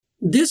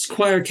This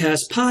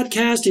Choircast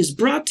podcast is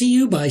brought to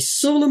you by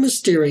Sola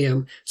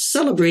Mysterium,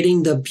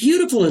 celebrating the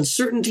beautiful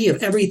uncertainty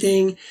of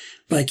everything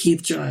by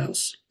Keith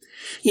Giles.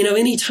 You know,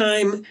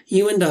 anytime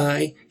you and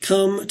I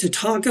come to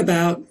talk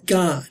about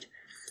God,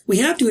 we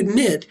have to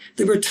admit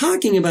that we're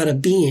talking about a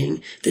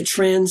being that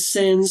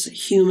transcends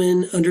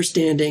human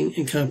understanding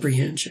and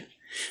comprehension.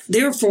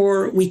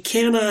 Therefore, we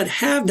cannot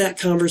have that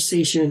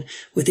conversation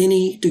with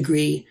any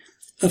degree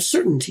of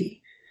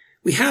certainty.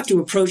 We have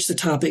to approach the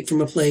topic from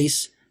a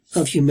place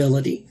of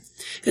humility.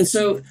 And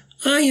so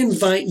I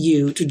invite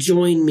you to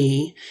join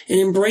me in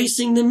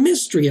embracing the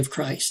mystery of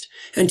Christ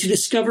and to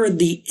discover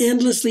the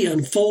endlessly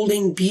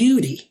unfolding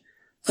beauty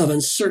of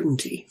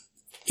uncertainty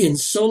in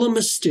Sola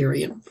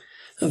Mysterium,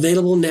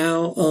 available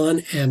now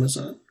on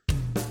Amazon.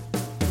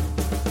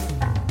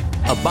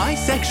 A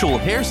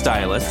bisexual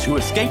hairstylist who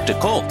escaped a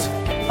cult,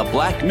 a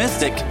black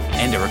mystic,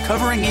 and a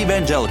recovering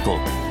evangelical.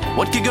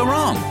 What could go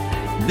wrong?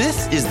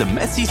 This is the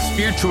Messy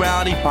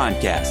Spirituality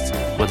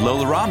Podcast with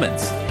Lola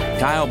Robbins,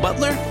 Kyle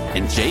Butler,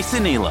 and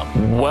Jason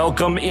Elam.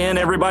 Welcome in,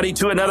 everybody,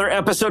 to another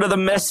episode of the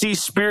Messy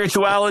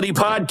Spirituality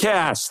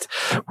Podcast.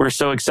 We're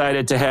so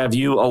excited to have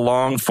you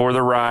along for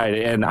the ride.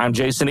 And I'm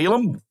Jason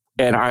Elam,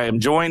 and I am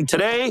joined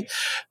today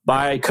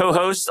by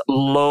co-hosts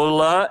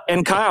Lola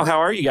and Kyle. How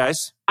are you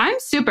guys? I'm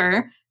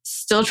super.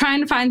 Still trying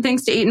to find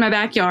things to eat in my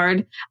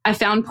backyard. I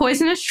found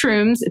poisonous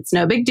shrooms. It's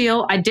no big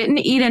deal. I didn't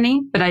eat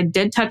any, but I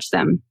did touch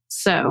them.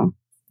 So...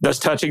 Does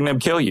touching them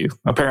kill you?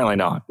 Apparently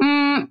not.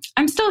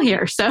 I'm still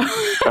here, so...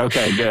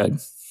 Okay, good.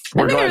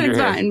 We're glad you're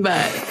here. Fine,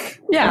 but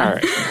yeah. All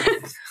right.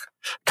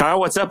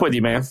 Kyle, what's up with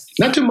you, man?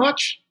 Not too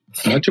much.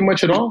 Not too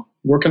much at all.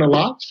 Working a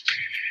lot.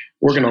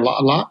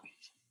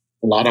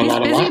 He's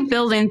busy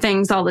building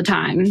things all the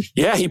time.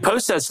 Yeah, he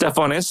posts that stuff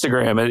on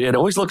Instagram. It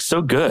always looks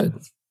so good.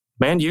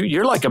 Man,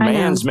 you're like a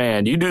man's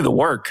man. You do the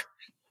work.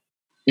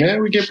 Yeah,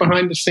 we get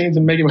behind the scenes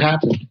and make it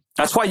happen.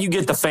 That's why you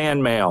get the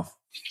fan mail.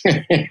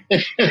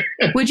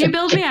 Would you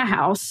build me a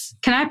house?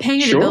 Can I pay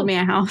you to build me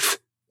a house?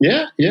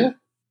 Yeah.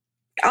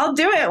 I'll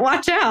do it.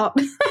 Watch out.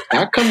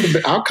 I'll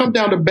come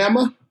down to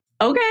Bama.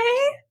 Okay.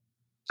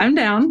 I'm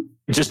down.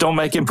 Just don't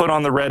make him put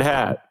on the red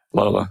hat,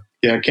 Lola.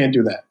 Yeah, I can't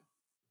do that.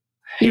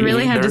 You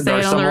really had to say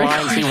it on the record.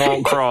 There's some lines he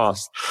won't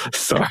cross.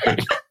 Sorry.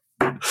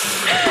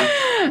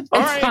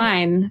 It's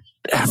fine.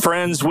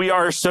 Friends, we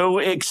are so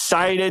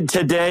excited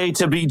today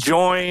to be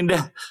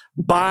joined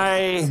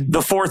by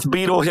the fourth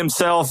Beatle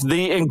himself,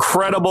 the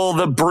incredible,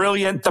 the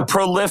brilliant, the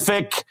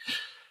prolific,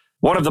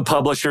 one of the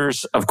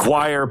publishers of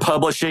Choir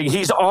Publishing.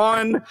 He's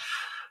on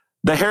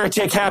the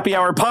Heretic Happy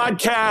Hour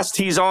podcast.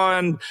 He's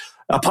on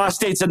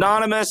Apostates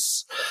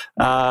Anonymous,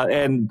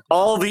 and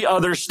all the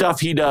other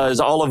stuff he does,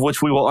 all of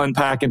which we will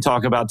unpack and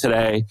talk about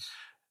today.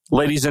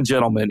 Ladies and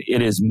gentlemen,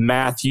 it is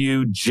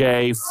Matthew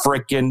J.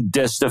 frickin'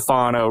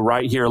 DiStefano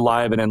right here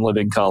live and in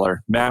living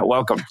color. Matt,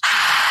 welcome.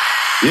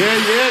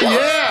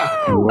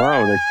 Yeah.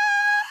 Whoa,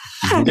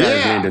 you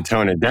guys need to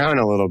tone it down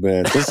a little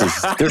bit. This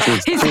is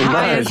He's too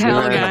high much, as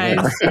hell, man.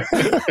 guys.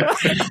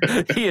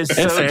 He is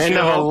It's the end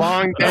of a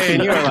long day,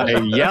 and you are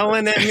like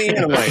yelling at me, and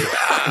I'm like,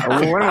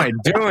 what am I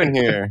doing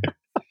here?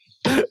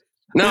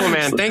 No,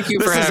 man, thank you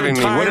for having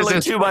me. What is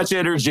this? Too much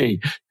energy.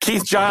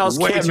 Keith Giles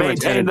can't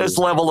maintain this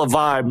level of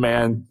vibe,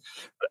 man.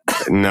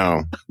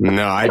 No,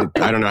 I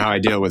don't know how I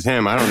deal with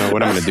him. I don't know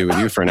what I'm going to do with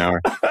you for an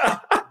hour.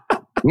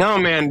 No,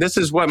 man, this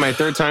is my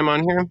third time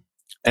on here.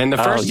 And the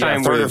first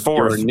time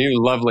we're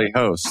new lovely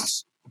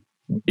hosts.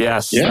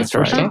 Yes, that's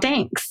right. Oh,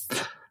 thanks.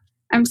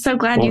 I'm so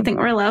glad you think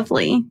we're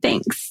lovely.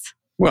 Thanks.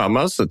 Well,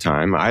 most of the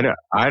time, I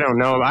don't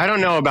know. I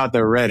don't know about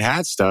the red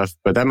hat stuff,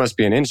 but that must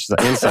be an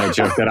inside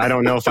joke that I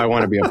don't know if I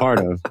want to be a part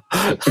of.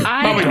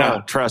 Probably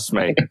not. Trust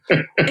me.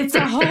 It's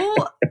a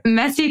whole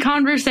messy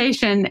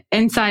conversation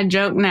inside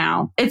joke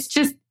now. It's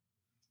just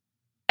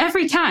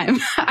every time.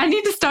 I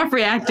need to stop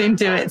reacting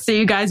to it so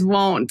you guys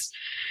won't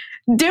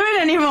do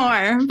it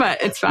anymore,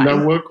 but it's fine.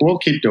 No, we'll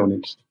keep doing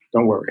it.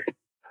 Don't worry.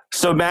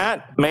 So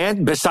Matt,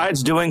 man,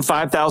 besides doing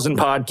 5,000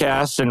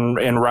 podcasts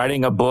and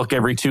writing a book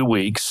every 2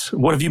 weeks,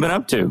 what have you been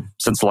up to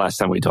since the last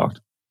time we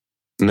talked?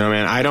 No,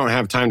 man, I don't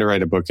have time to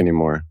write a book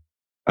anymore.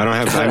 I don't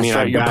have.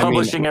 You're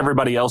publishing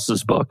everybody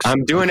else's books.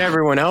 I'm doing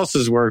everyone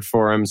else's work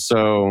for them.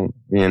 So,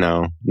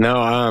 I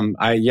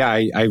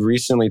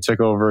recently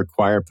took over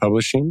Choir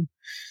Publishing.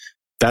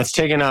 That's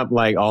taken up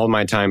like all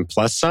my time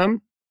plus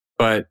some,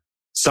 but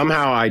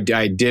somehow I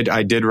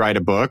did write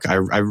a book.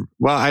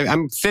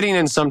 I'm fitting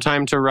in some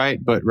time to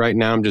write, but right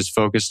now I'm just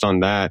focused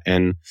on that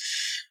and,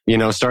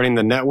 starting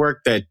the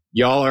network that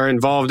y'all are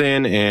involved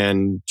in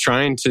and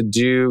trying to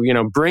do,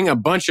 bring a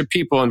bunch of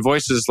people and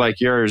voices like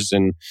yours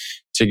and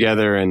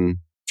together and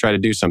try to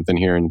do something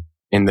here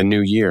in the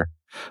new year.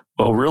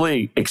 Well,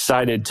 really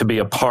excited to be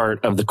a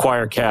part of the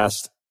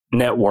Choircast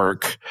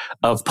network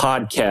of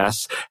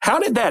podcasts. How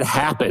did that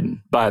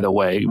happen, by the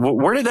way?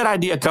 Where did that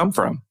idea come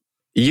from?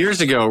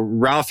 Years ago,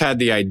 Ralph had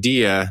the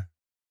idea,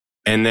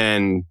 and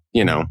then,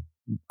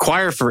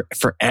 Choir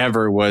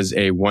forever was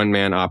a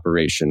one-man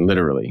operation,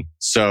 literally.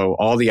 So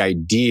all the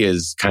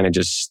ideas kind of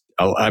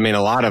a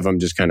lot of them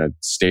just kind of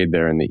stayed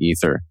there in the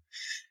ether.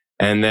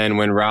 And then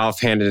when Ralph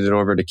handed it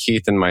over to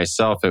Keith and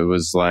myself, it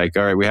was like,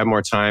 all right, we have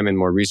more time and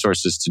more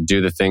resources to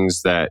do the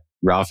things that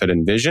Ralph had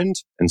envisioned.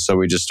 And so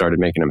we just started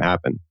making them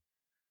happen.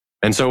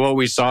 And so what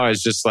we saw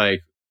is just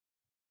like,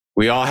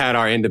 we all had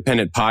our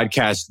independent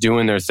podcasts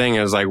doing their thing.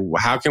 It was like,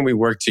 how can we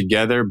work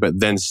together, but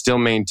then still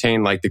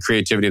maintain like the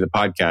creativity of the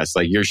podcast?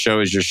 Like your show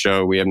is your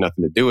show. We have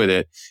nothing to do with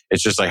it.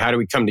 It's just like, how do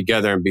we come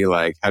together and be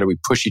like, how do we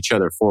push each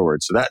other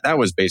forward? So that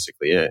was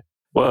basically it.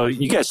 Well,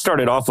 you guys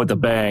started off with a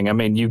bang. I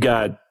mean, you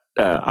got,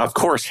 of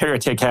course,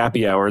 Heretic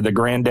Happy Hour, the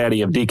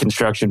granddaddy of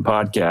deconstruction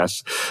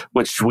podcasts,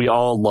 which we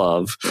all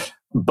love.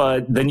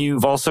 But then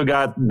you've also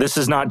got This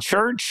Is Not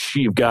Church.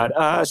 You've got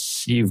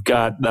us. You've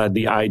got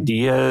the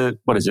Idea.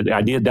 What is it? The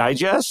Idea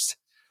Digest.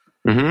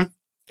 Mm-hmm.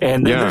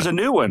 And then there's a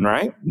new one,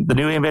 right? The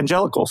New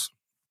Evangelicals.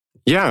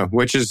 Yeah,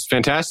 which is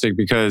fantastic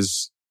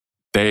because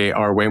they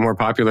are way more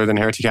popular than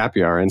Heretic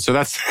Happy Hour, and so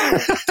that's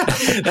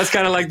that's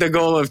kind of like the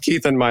goal of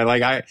Keith and my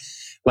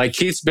like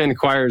Keith's been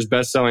Choir's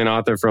best-selling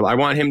author for. I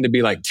want him to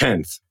be like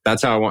 10th.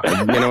 That's how I want.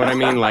 You know what I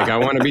mean? Like I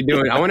want to be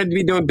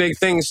doing big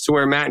things to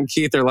where Matt and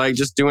Keith are like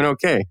just doing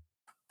okay.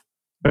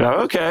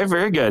 Okay,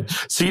 very good.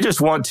 So you just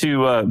want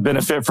to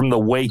benefit from the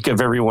wake of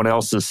everyone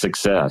else's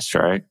success,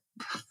 right?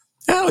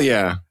 Hell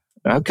yeah.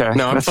 Okay.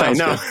 No, I'm fine.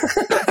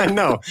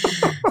 No.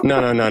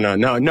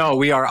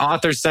 We are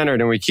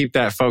author-centered and we keep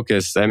that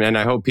focus. And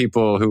I hope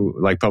people who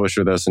like publish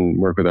with us and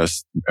work with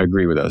us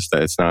agree with us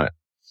that it's not.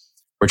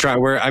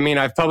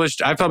 I've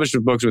published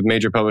with books with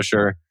major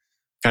publisher,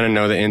 kind of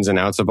know the ins and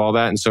outs of all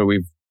that. And so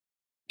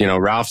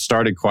Ralph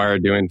started Choir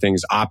doing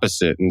things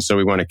opposite. And so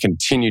we want to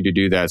continue to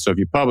do that. So if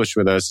you publish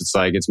with us, it's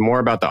like, it's more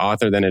about the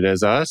author than it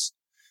is us.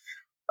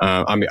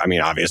 I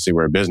mean, obviously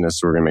we're a business,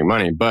 so we're going to make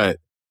money, but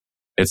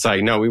it's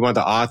like, no, we want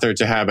the author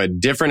to have a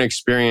different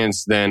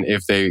experience than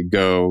if they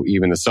go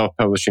even the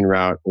self-publishing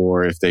route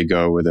or if they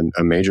go with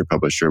a major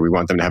publisher. We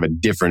want them to have a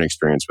different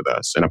experience with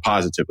us and a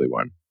positively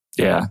one.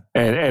 Yeah.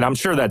 And I'm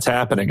sure that's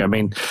happening. I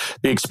mean,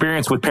 the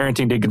experience with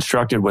Parenting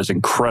Deconstructed was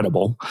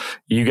incredible.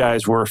 You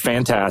guys were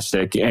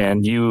fantastic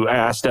and you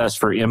asked us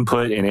for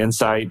input and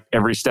insight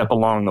every step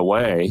along the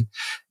way.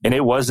 And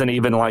it wasn't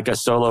even like a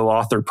solo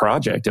author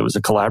project. It was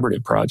a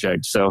collaborative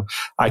project. So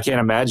I can't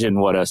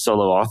imagine what a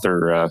solo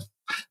author,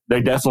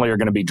 they definitely are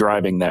going to be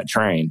driving that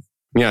train.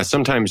 Yeah.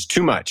 Sometimes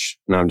too much.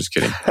 No, I'm just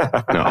kidding.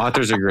 No,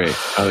 authors are great.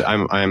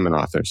 I'm an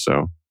author.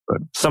 So, but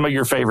some of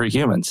your favorite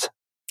humans.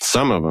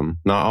 Some of them,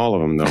 not all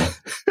of them, though.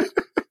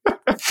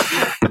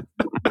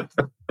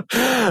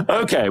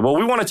 Okay, well,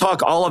 we want to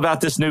talk all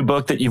about this new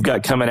book that you've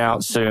got coming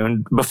out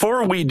soon.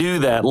 Before we do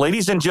that,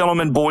 ladies and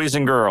gentlemen, boys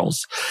and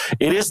girls,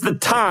 it is the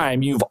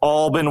time you've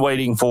all been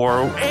waiting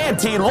for.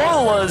 Auntie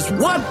Lola's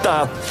What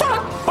the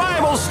Fuck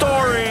Bible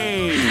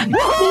Story!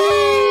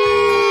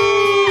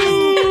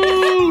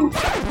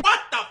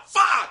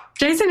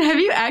 Jason, have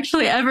you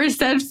actually ever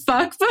said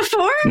fuck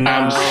before?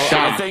 No,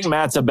 I think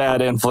Matt's a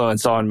bad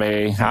influence on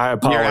me. I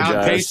apologize. You're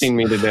outpacing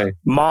me today.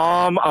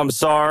 Mom, I'm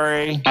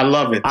sorry. I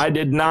love it. I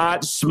did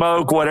not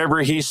smoke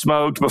whatever he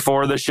smoked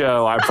before the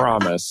show, I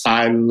promise.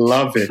 I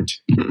love it.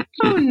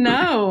 Oh,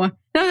 no.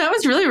 No, that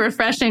was really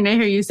refreshing to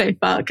hear you say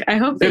fuck. I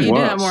hope that you do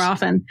that more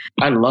often.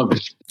 I love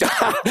it.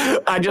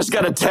 I just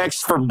got a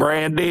text from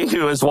Brandy,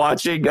 who is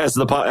watching as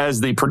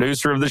the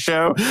producer of the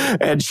show,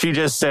 and she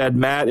just said,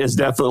 Matt is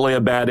definitely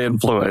a bad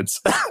influence.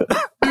 Okay.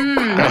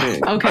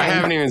 I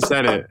haven't even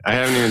said it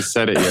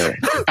yet.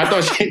 I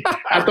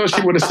thought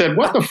she would have said,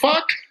 what the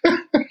fuck?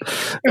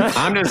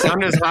 I'm just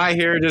high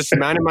here, just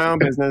minding my own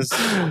business.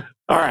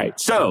 All right.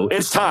 So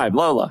it's time,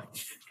 Lola.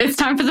 It's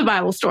time for the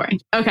Bible story.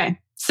 Okay.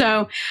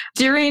 So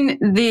during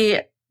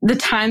the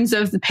times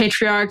of the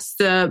patriarchs,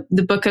 the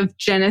book of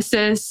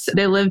Genesis,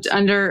 they lived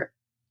under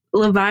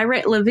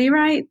Levirate.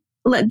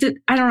 I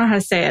don't know how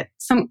to say it.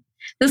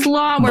 This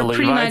law where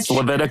pretty much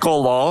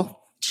Levitical law.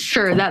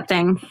 Sure, that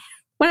thing,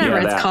 whatever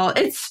it's called.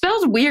 It's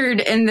spelled weird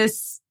in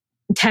this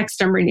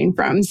text I'm reading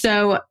from.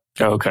 So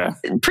okay,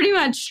 pretty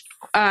much.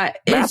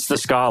 Matt's the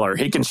scholar.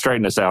 He can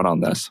straighten us out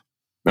on this.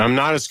 I'm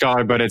not a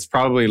scholar, but it's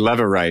probably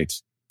Levirate.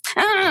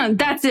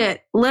 That's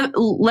it.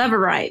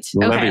 Levirate.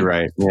 Okay.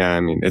 Levirate. Yeah, I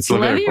mean, it's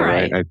Levitical,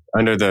 right?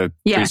 Under the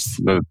priests,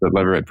 the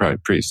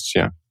Levirate priests,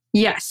 yeah.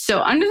 Yes.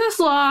 So under this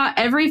law,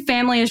 every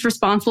family is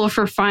responsible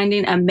for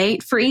finding a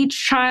mate for each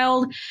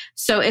child.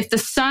 So if the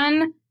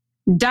son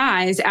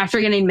dies after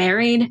getting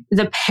married,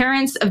 the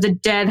parents of the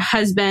dead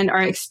husband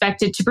are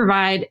expected to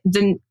provide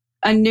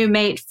a new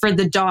mate for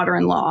the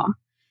daughter-in-law.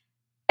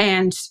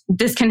 And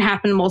this can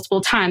happen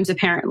multiple times,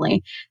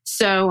 apparently.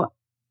 So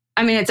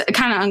I mean, it's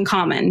kind of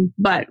uncommon,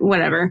 but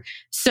whatever.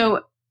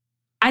 So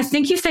I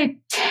think you say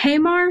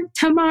Tamar.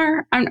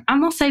 I'm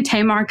going to say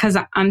Tamar because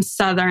I'm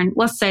Southern.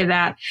 Let's say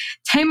that.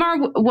 Tamar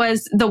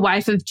was the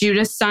wife of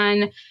Judah's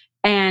son,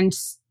 and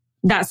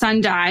that son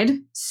died.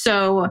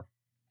 So,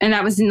 and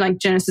that was in like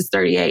Genesis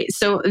 38.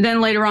 So then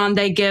later on,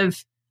 they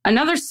give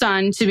another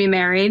son to be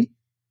married,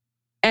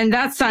 and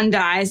that son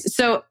dies.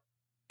 So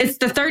it's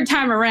the third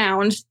time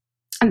around,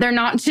 and they're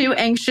not too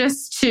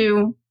anxious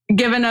to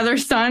give another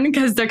son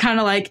because they're kind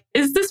of like,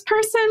 is this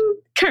person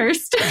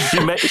cursed?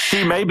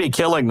 She may be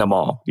killing them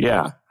all.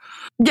 Yeah.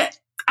 Yeah,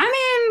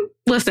 I mean,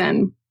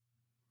 listen.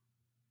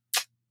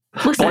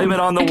 Blame it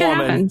on the woman.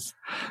 Happens.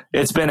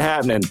 It's been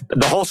happening.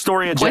 The whole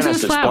story of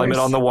Genesis, blame it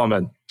on the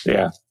woman.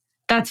 Yeah.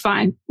 That's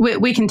fine.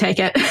 We can take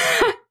it.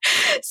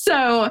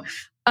 So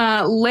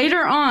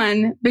later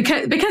on,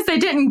 because they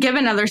didn't give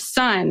another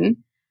son,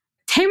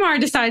 Tamar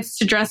decides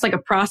to dress like a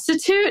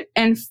prostitute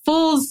and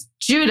fools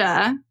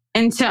Judah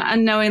into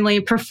unknowingly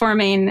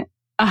performing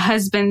a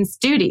husband's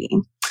duty,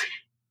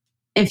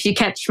 if you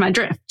catch my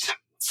drift.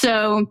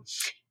 So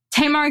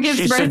Tamar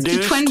gives birth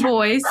to twin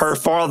boys. Her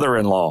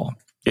father-in-law.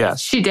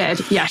 Yes. She did.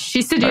 Yeah.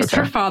 She seduced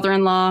her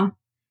father-in-law,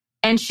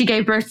 and she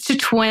gave birth to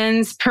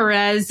twins,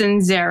 Perez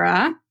and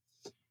Zerah.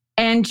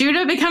 And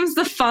Judah becomes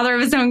the father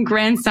of his own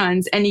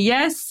grandsons. And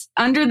yes,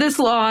 under this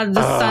law,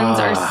 the sons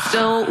are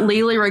still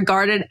legally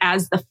regarded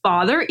as the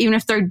father, even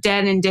if they're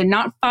dead and did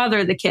not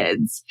father the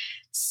kids.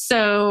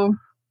 So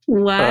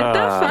what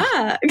the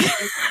fuck?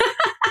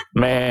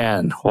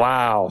 Man,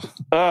 wow.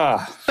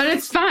 But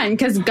it's fine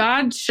because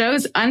God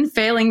shows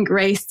unfailing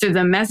grace through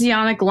the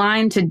messianic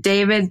line to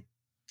David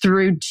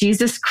through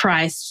Jesus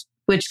Christ,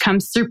 which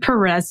comes through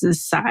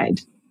Perez's side.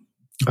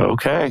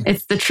 Okay.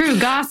 It's the true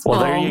gospel.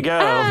 Well, there you go.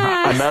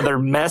 Another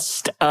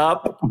messed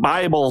up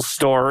Bible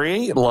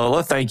story.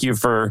 Lola, thank you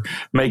for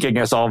making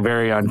us all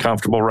very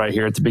uncomfortable right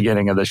here at the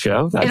beginning of the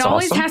show. That's It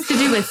always awesome. has to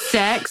do with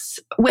sex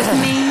with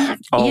me.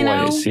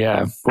 Always,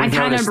 yeah. I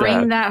kind of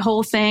bring that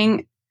whole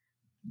thing.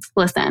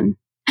 Listen,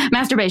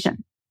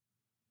 masturbation.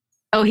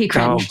 Oh, he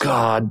cringed. Oh,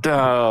 God,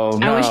 no.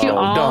 I wish you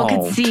all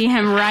could see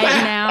him right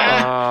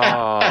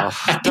now.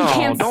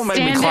 Don't make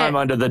me climb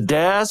under the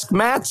desk.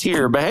 Matt's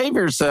here. Behave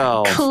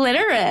yourself.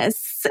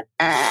 Clitoris.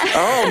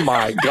 Oh,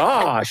 my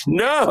gosh.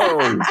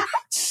 No.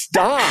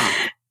 Stop.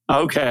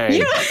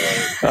 Okay.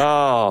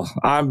 Oh,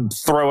 I'm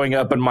throwing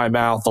up in my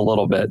mouth a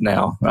little bit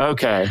now.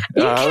 Okay.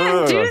 You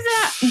can't do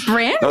that.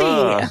 Brandy.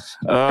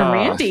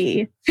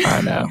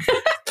 I know.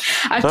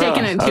 I've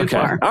taken it too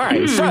far. All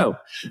right. So,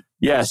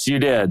 yes, you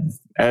did,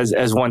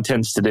 as one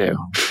tends to do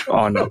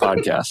on a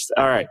podcast.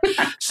 All right.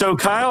 So,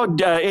 Kyle,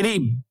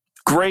 any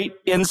great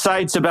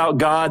insights about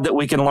God that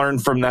we can learn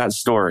from that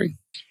story?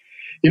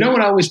 You know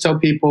what I always tell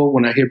people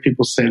when I hear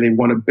people say they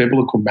want a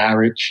biblical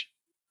marriage?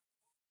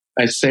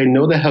 I say,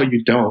 no, the hell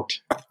you don't.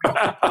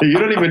 You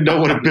don't even know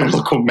what a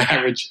biblical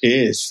marriage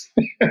is.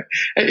 I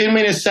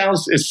mean, it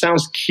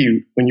sounds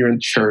cute when you're in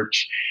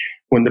church,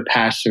 when the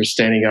pastor's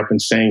standing up and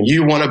saying,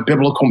 you want a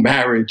biblical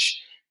marriage,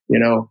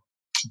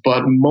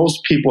 but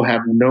most people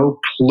have no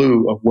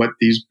clue of what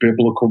these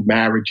biblical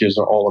marriages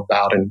are all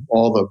about and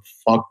all the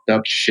fucked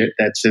up shit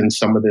that's in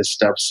some of this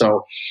stuff.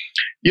 So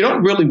you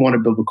don't really want a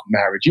biblical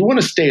marriage. You want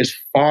to stay as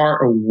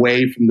far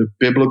away from the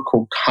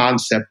biblical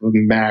concept of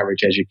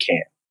marriage as you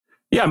can.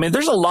 Yeah, I mean,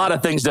 there's a lot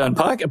of things to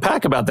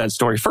unpack about that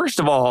story. First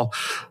of all,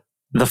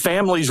 the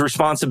family's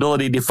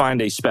responsibility to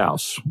find a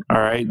spouse. All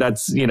right,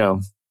 that's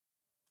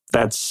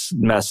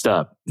messed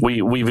up.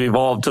 We've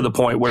evolved to the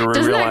point where we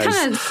realize. Doesn't that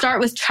kind of start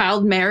with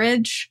child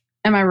marriage?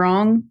 Am I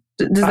wrong?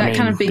 Does that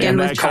kind of begin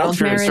with child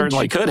marriage? It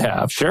certainly could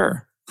have.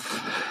 Sure.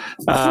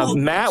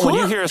 Matt, when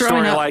you hear a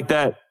story like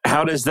that,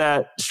 how does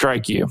that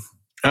strike you?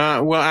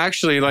 Well,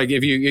 actually, like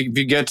if you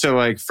get to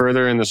like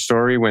further in the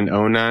story, when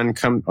Onan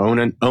comes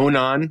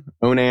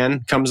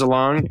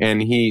along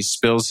and he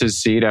spills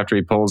his seed after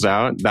he pulls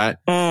out, that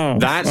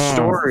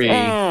story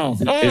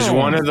is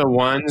one of the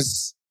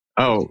ones.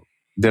 Oh,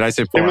 did I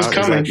say pull out? It was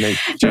coming. It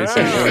was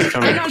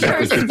coming. I'm not sure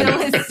if spill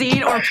his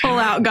seed or pull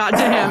out got to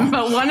him,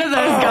 but one of those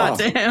got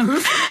to him.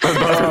 But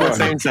both in the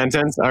same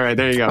sentence. All right,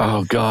 there you go.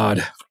 Oh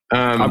God.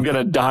 I'm going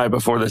to die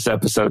before this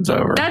episode's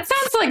over. That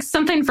sounds like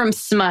something from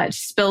Smudge,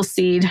 spill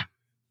seed.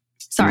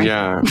 Sorry.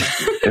 Yeah,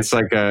 it's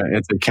like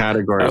it's a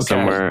category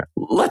somewhere.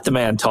 Let the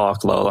man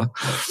talk, Lola.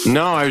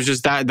 No, I was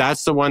just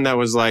that's the one that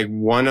was like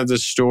one of the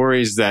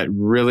stories that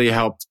really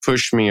helped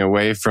push me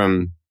away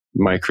from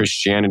my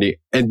Christianity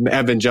and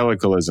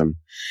evangelicalism,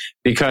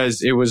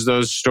 because it was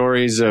those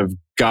stories of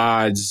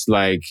God's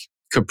like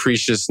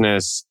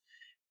capriciousness,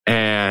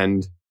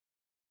 and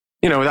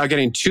without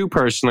getting too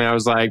personally, I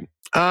was like,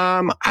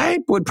 I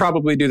would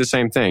probably do the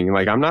same thing.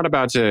 Like, I'm not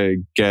about to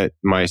get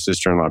my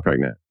sister-in-law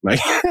pregnant.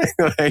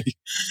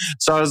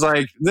 So I was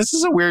like, this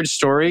is a weird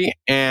story.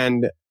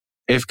 And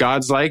if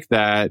God's like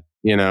that,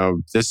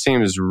 this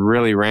seems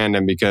really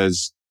random,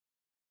 because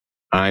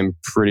I'm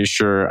pretty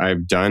sure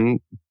I'm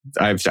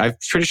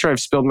pretty sure I've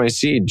spilled my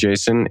seed,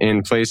 Jason,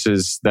 in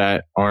places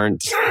that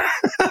aren't.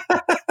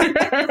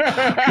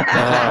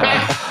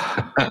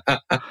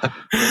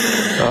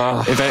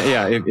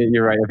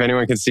 You're right. If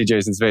anyone can see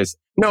Jason's face.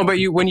 No, but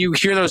when you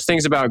hear those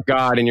things about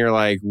God and you're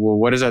like, well,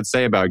 what does that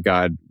say about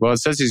God? Well, it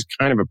says he's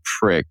kind of a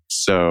prick.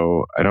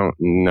 So I don't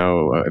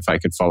know if I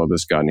could follow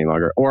this God any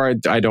longer, or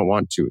I don't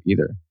want to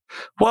either.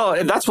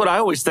 Well, that's what I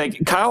always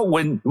think. Kyle,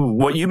 when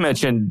what you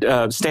mentioned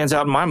stands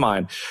out in my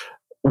mind.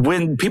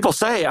 When people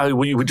say,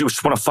 we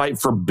just want to fight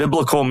for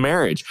biblical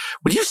marriage,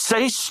 when you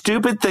say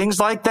stupid things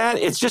like that,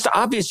 it's just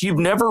obvious you've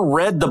never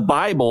read the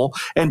Bible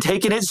and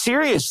taken it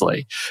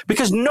seriously,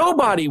 because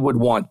nobody would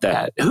want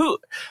that. Who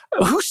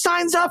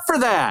signs up for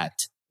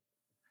that?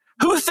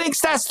 Who thinks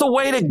that's the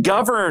way to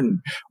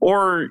govern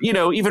or,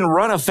 even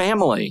run a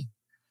family?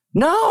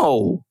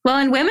 No. Well,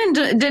 and women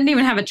didn't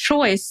even have a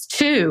choice,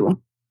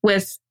 too,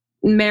 with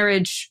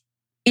marriage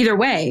either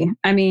way.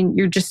 I mean,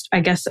 you're just, I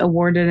guess,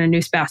 awarded a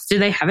new spouse. Do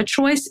they have a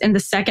choice in the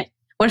second?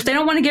 What if they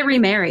don't want to get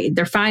remarried?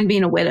 They're fine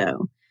being a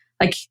widow.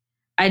 Like,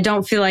 I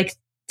don't feel like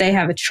they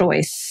have a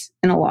choice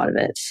in a lot of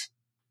it.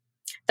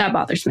 That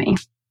bothers me.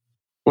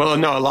 Well,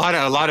 no, a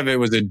lot of it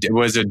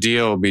was a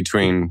deal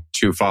between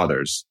two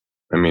fathers.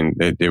 I mean,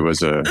 it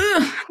was a...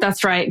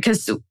 That's right,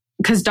 because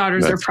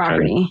daughters are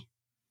property.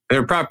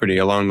 They're property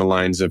along the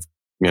lines of,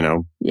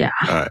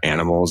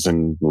 animals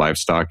and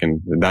livestock,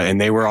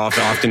 and they were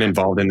often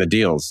involved in the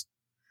deals.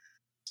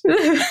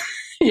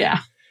 Yeah.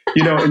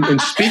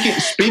 And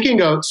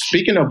speaking of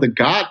the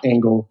God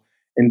angle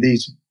in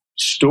these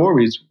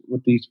stories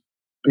with these,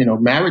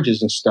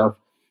 marriages and stuff,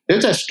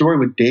 there's that story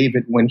with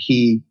David when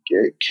he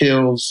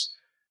kills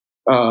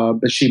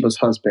Bathsheba's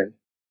husband.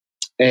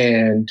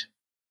 And,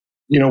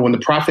 when the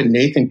prophet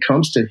Nathan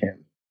comes to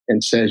him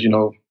and says,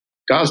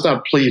 God's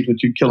not pleased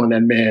with you killing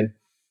that man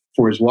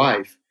for his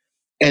wife.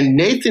 And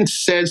Nathan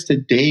says to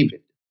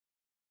David,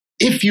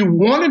 if you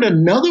wanted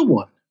another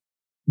one,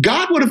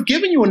 God would have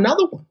given you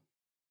another one.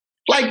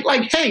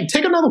 Like, hey,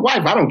 take another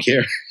wife. I don't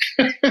care.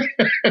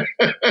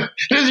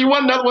 If you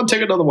want another one,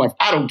 take another wife.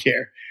 I don't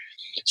care.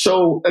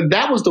 So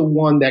that was the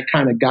one that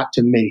kind of got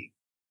to me.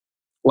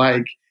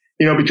 Like,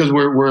 because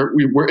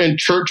we're in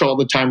church all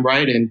the time,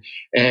 right?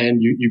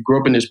 And you grew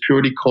up in this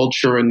purity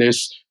culture and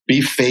this be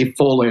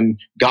faithful and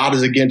God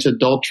is against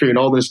adultery and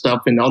all this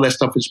stuff, and all that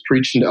stuff is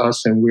preaching to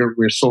us, and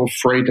we're so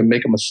afraid to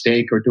make a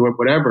mistake or do it,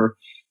 whatever.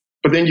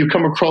 But then you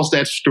come across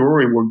that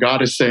story where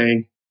God is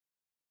saying,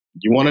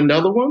 you want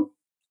another one?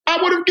 I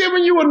would have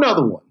given you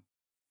another one.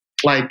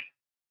 Like,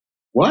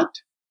 what?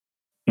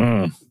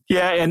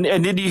 Yeah,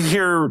 and did you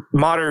hear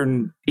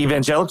modern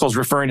evangelicals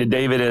referring to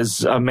David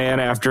as a man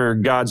after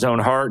God's own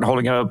heart and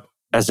holding him up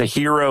as a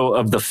hero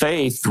of the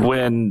faith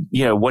when,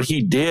 what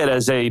he did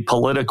as a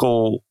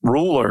political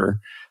ruler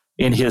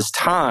in his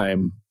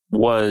time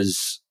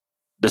was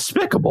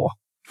despicable.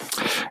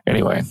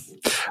 Anyway.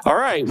 All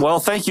right. Well,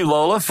 thank you,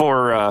 Lola,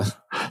 for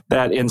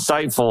that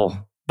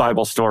insightful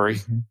Bible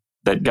story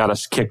that got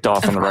us kicked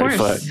off on the right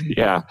foot.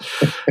 Yeah.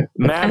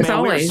 Matt,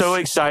 we're so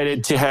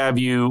excited to have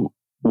you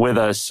with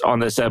us on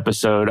this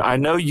episode. I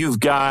know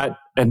you've got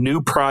a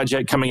new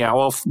project coming out.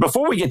 Well,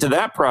 before we get to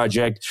that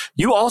project,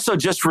 you also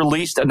just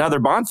released another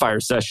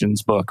Bonfire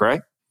Sessions book, right?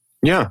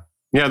 Yeah.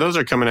 Yeah, those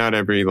are coming out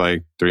every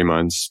 3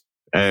 months.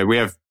 We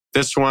have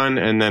this one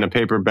and then a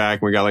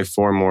paperback. We got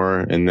 4 more,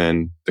 and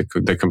then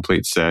the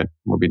complete set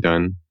will be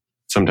done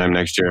sometime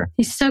next year.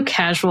 He's so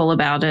casual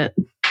about it.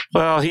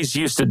 Well, he's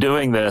used to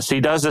doing this. He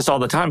does this all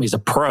the time. He's a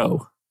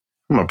pro.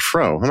 I'm a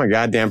pro. I'm a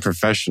goddamn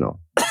professional.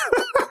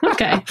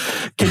 Okay.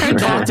 Can you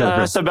talk to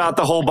us about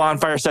the whole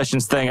Bonfire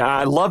Sessions thing?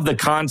 I love the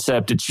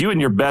concept. It's you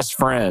and your best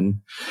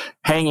friend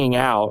hanging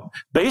out.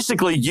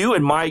 Basically, you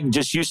and Mike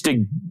just used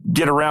to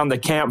get around the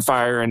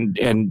campfire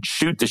and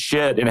shoot the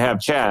shit and have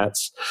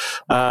chats.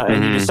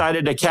 And you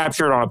decided to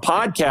capture it on a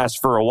podcast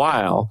for a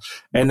while.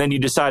 And then you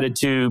decided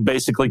to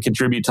basically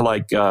contribute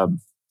to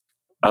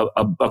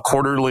a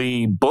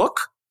quarterly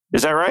book.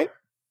 Is that right?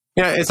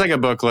 Yeah, it's like a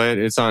booklet.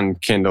 It's on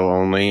Kindle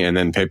only, and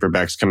then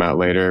paperbacks come out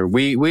later.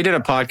 We did a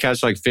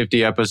podcast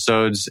 50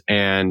 episodes,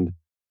 and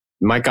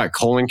Mike got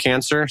colon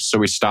cancer, so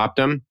we stopped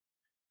him.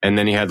 And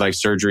then he had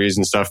surgeries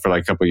and stuff for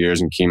a couple of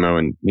years and chemo,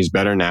 and he's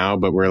better now.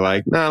 But we're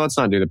no, let's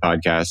not do the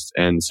podcast.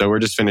 And so we're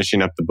just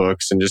finishing up the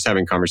books and just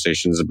having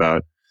conversations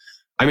about.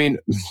 I mean,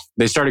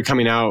 they started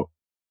coming out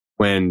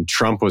when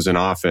Trump was in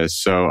office,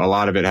 so a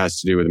lot of it has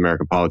to do with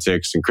American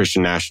politics and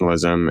Christian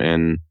nationalism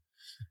and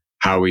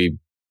how we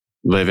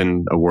live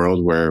in a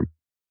world where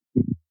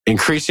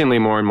increasingly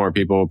more and more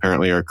people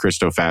apparently are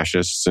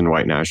Christo-fascists and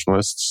white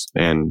nationalists.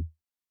 And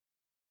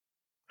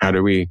how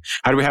do we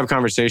have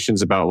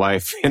conversations about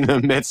life in the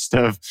midst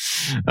of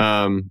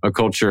a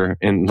culture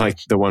in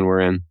the one we're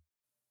in?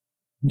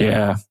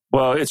 Yeah.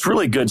 Well, it's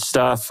really good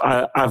stuff.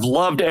 I've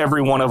loved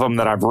every one of them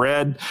that I've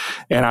read,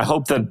 and I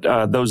hope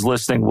that those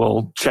listening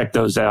will check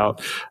those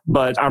out.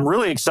 But I'm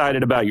really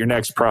excited about your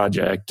next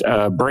project.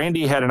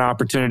 Brandy had an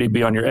opportunity to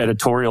be on your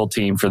editorial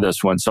team for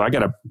this one, so I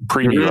got a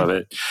preview of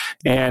it.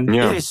 And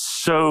it is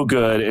so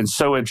good and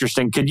so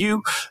interesting. Could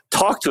you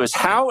talk to us?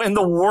 How in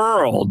the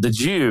world did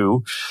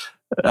you,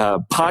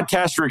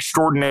 podcaster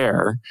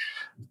extraordinaire,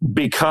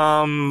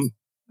 become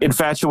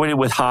infatuated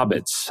with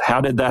hobbits?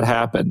 How did that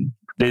happen?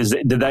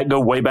 Did that go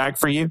way back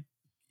for you?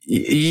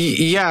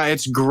 Yeah,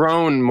 it's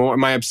grown more.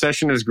 My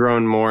obsession has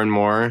grown more and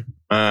more.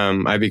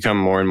 I've become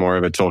more and more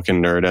of a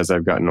Tolkien nerd as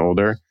I've gotten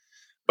older.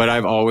 But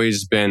I've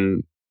always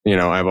been,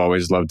 I've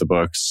always loved the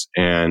books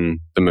and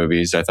the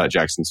movies. I thought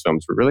Jackson's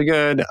films were really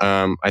good.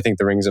 I think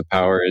The Rings of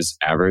Power is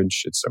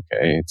average. It's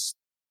okay. It's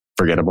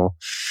forgettable.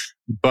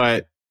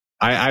 But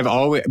I've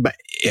always,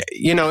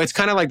 it's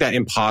kind of like that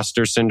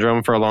imposter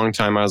syndrome for a long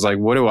time. I was like,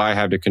 what do I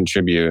have to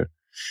contribute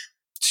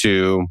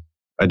to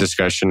a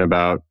discussion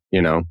about,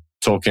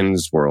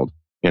 Tolkien's world,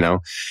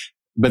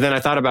 but then I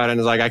thought about it and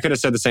it's like, I could have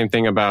said the same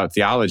thing about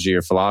theology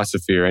or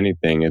philosophy or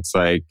anything. It's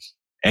like,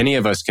 any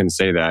of us can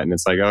say that. And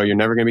it's like, oh, you're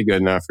never going to be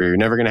good enough, or you're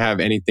never going to have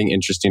anything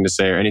interesting to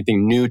say or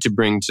anything new to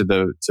bring to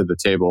the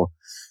table.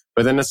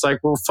 But then it's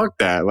like, well, fuck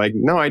that. Like,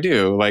 no, I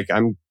do. Like,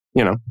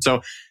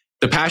 so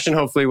the passion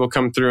hopefully will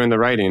come through in the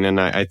writing. And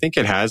I think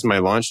it has. My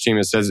launch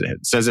team says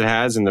it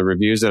has, and the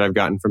reviews that I've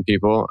gotten from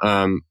people.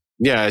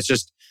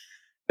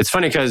 It's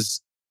funny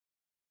because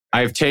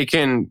I've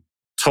taken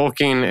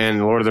Tolkien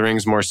and Lord of the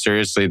Rings more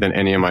seriously than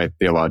any of my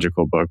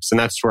theological books. And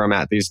that's where I'm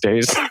at these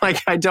days.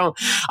 Like, I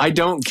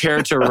don't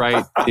care to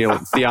write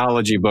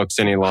theology books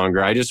any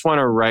longer. I just want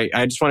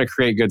to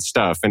create good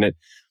stuff. And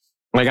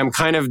I'm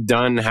kind of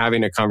done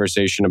having a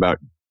conversation about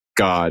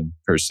God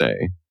per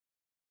se.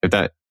 If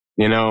that,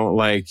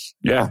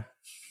 yeah,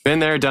 been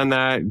there, done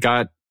that,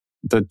 got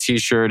the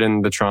t-shirt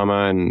and the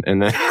trauma.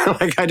 And then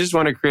I just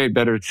want to create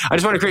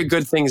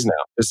good things now.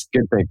 Just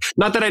good things.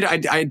 Not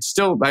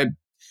that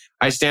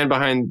I stand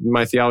behind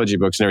my theology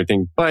books and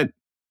everything, but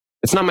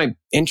it's not my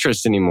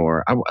interest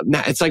anymore.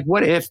 It's like,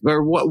 what if,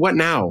 or what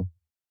now?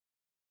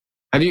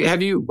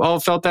 Have you all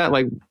felt that?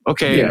 Like,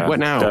 okay, yeah, what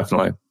now?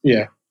 Definitely.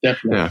 Yeah,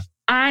 definitely.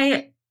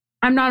 Yeah.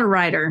 I'm not a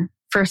writer,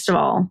 first of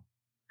all.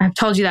 I've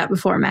told you that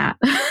before, Matt.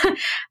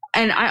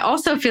 And I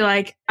also feel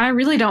like I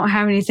really don't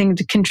have anything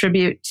to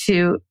contribute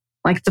to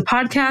like the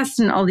podcast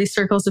and all these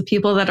circles of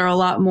people that are a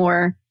lot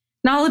more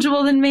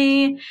knowledgeable than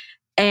me.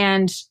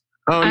 And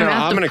oh, no,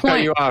 I'm going to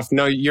cut you off.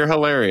 No, you're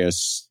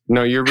hilarious.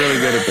 No, you're really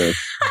good at this.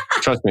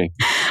 Trust me.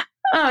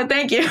 Oh,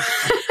 thank you.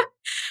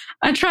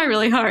 I try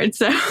really hard,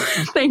 so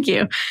thank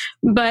you.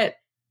 But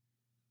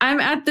I'm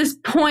at this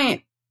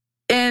point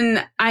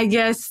in, I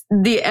guess,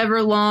 the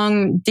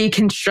ever-long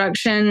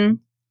deconstruction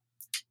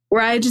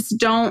where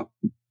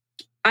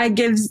I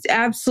give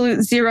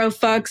absolute zero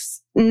fucks,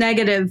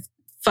 negative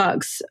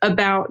fucks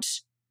about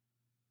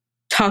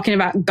talking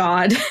about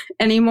God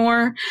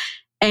anymore.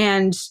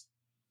 And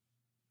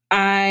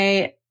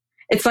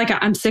it's like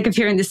I'm sick of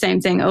hearing the same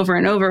thing over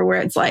and over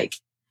where it's like,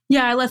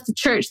 yeah, I left the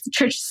church. The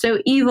church is so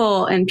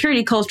evil and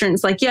purity culture. And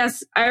it's like,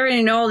 yes, I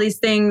already know all these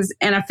things.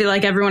 And I feel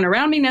like everyone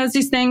around me knows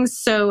these things.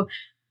 So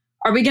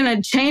are we going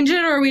to change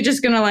it, or are we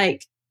just going to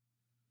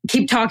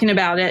keep talking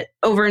about it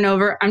over and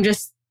over? I'm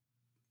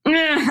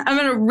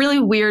at a really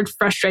weird,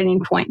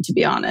 frustrating point, to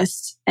be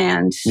honest.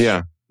 And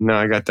yeah, no,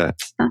 I got that.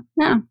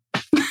 Yeah.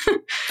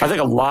 I think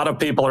a lot of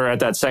people are at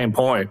that same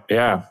point.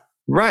 Yeah.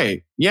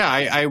 Right. Yeah.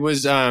 I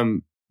was,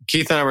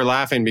 Keith and I were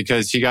laughing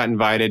because he got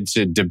invited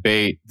to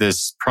debate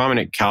this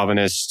prominent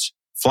Calvinist,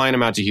 flying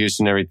him out to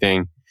Houston and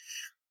everything.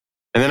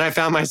 And then I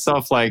found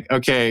myself like,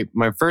 okay,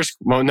 my first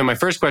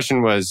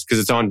question was, because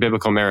it's on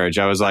biblical marriage.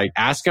 I was like,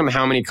 ask him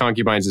how many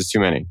concubines is too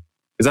many.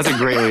 Because that's a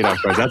great lead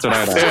off question. That's what I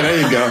would ask. Yeah,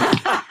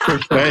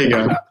 there you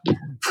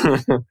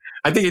go.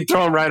 I think you'd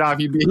throw him right off.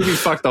 You'd be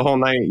fucked the whole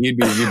night. You'd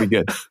be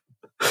good.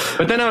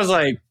 But then I was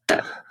like,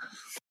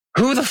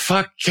 who the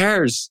fuck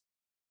cares?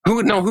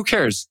 Who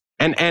cares?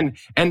 And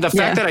the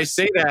fact that I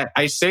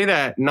say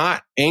that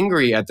not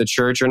angry at the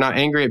church or not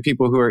angry at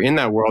people who are in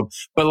that world,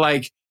 but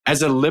like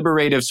as a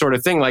liberative sort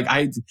of thing. Like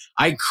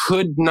I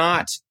could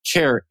not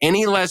care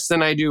any less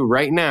than I do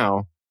right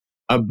now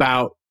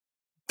about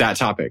that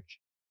topic.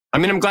 I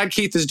mean, I'm glad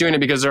Keith is doing it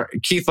because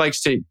Keith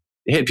likes to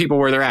hit people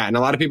where they're at, and a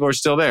lot of people are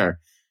still there,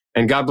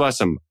 and God bless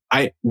them.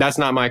 That's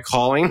not my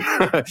calling.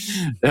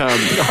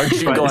 Aren't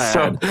you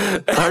glad?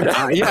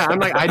 Yeah, I'm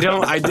like,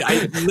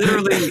 I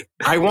literally,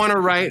 I want to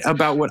write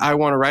about what I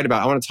want to write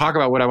about. I want to talk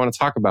about what I want to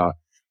talk about.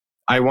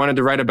 I wanted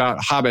to write about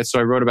hobbits, so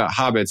I wrote about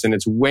hobbits, and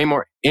it's way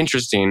more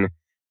interesting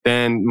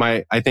than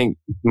I think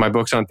my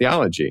books on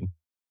theology,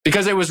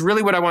 because it was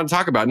really what I wanted to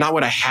talk about, not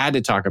what I had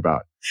to talk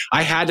about.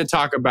 I had to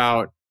talk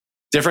about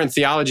different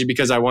theology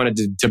because I wanted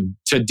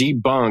to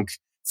debunk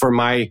for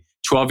my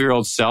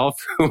 12-year-old self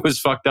who was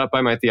fucked up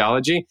by my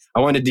theology. I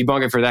wanted to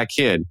debunk it for that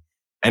kid.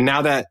 And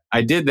now that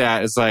I did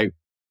that, it's like,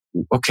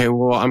 okay,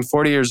 well, I'm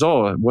 40 years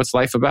old. What's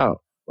life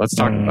about? Let's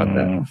talk about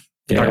that.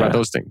 Talk about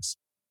those things.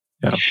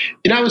 Yeah.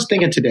 I was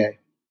thinking today,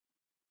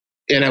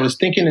 and I was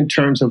thinking in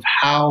terms of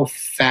how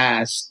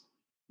fast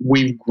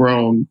we've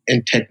grown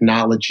in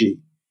technology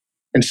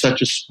in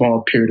such a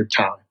small period of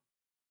time.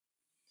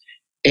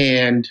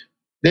 And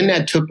then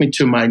that took me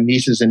to my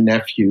nieces and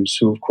nephews,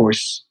 who, of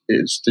course,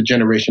 is the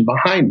generation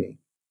behind me,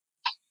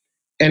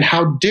 and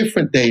how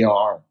different they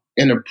are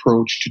in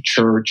approach to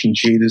church and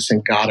Jesus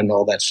and God and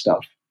all that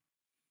stuff.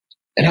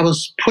 And I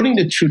was putting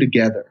the two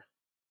together.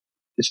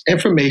 This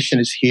information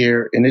is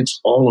here and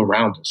it's all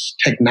around us.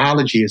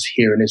 Technology is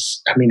here and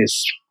it's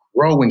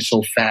growing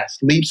so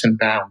fast, leaps and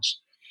bounds.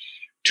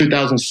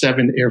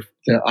 2007,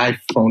 the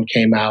iPhone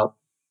came out.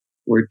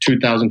 We're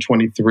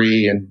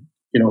 2023, and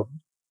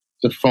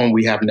the phone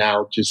we have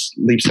now just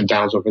leaps and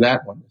bounds over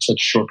that one in such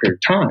a short period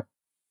of time.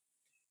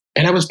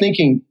 And I was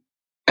thinking,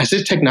 as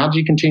this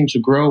technology continues to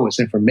grow, as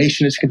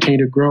information is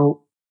continuing to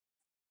grow,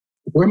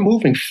 we're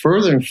moving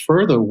further and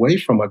further away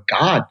from a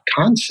God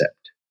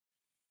concept.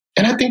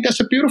 And I think that's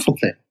a beautiful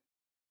thing.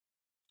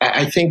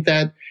 I think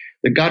that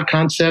The God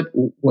concept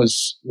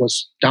was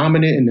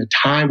dominant in a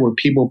time where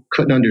people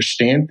couldn't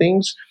understand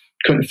things,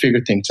 couldn't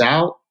figure things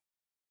out,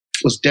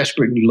 was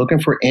desperately looking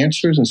for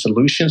answers and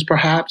solutions,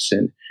 perhaps.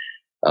 And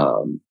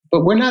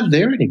but we're not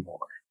there anymore.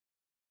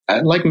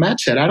 Like Matt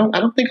said, I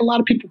don't think a lot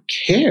of people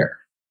care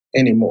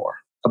anymore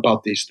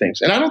about these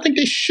things, and I don't think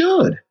they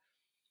should.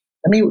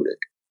 I mean,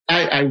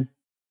 I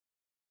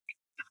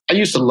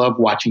used to love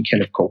watching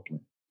Kenneth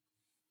Copeland,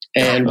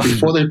 and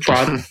before the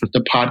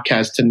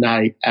podcast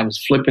tonight, I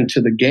was flipping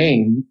to the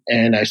game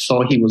and I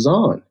saw he was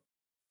on,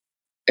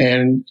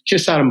 and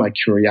just out of my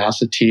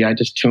curiosity, I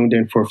just tuned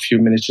in for a few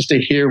minutes just to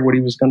hear what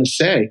he was going to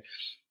say.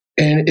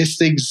 And it's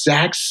the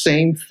exact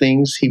same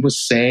things he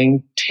was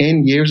saying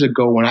 10 years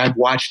ago when I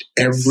watched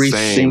every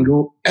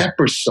single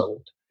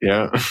episode.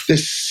 Yeah. The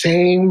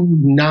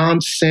same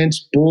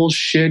nonsense,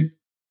 bullshit,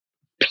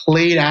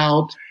 played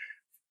out,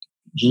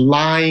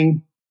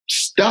 lying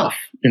stuff.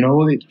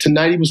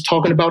 Tonight he was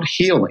talking about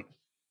healing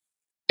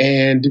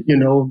and,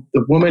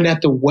 the woman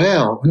at the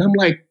well. And I'm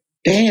like,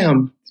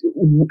 damn,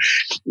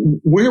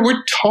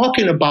 we're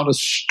talking about a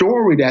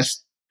story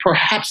that's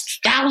perhaps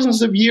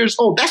thousands of years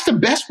old. That's the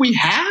best we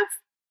have.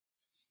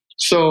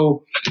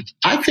 So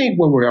I think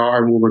where we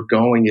are and where we're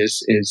going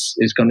is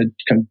going to,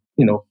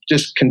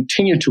 just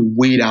continue to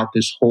weed out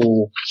this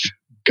whole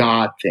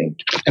God thing.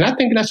 And I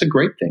think that's a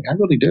great thing. I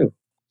really do.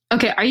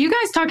 Okay. Are you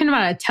guys talking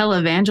about a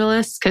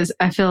televangelist? Because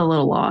I feel a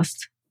little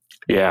lost.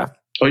 Yeah.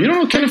 Oh, you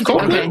don't know Kenneth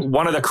Copeland? Okay.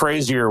 One of the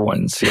crazier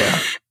ones. Yeah.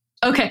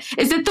 Okay.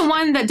 Is it the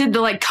one that did the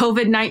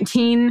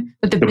COVID-19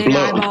 with the big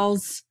blow.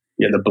 Eyeballs?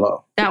 Yeah, the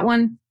blow. That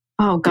one?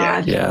 Oh,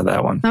 God. Yeah,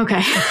 that one.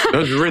 Okay.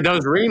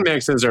 Those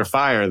remixes are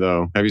fire,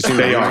 though. Have you seen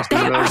They those? They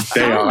are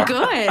so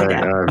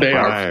good. They fire.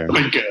 are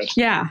really good.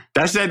 Yeah.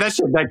 That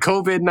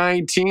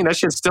COVID-19, that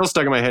shit's still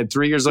stuck in my head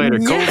 3 years later.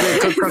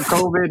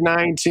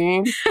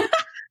 COVID-19.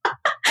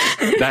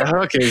 That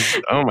hook is,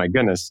 oh my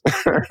goodness.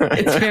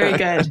 It's very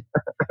good.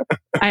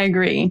 I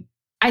agree.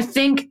 I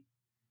think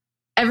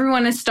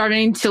everyone is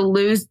starting to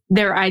lose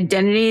their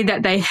identity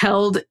that they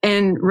held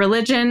in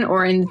religion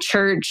or in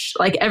church.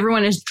 Like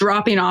everyone is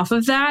dropping off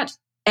of that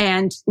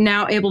and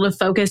now able to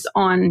focus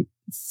on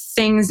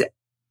things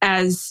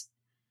as,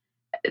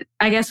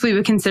 I guess we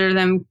would consider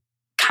them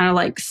kind of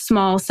like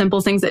small,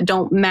 simple things that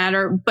don't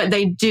matter, but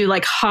they do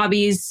like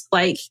hobbies,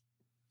 like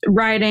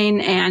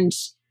writing and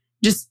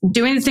just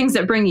doing the things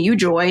that bring you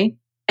joy.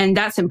 And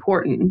that's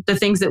important. The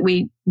things that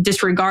we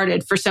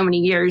disregarded for so many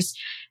years.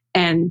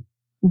 And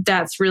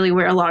that's really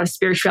where a lot of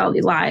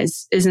spirituality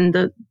lies, is in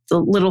the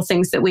little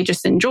things that we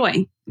just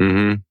enjoy.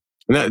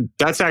 Mm-hmm.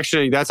 That's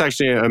actually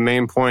a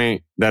main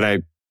point that I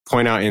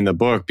point out in the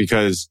book,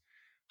 because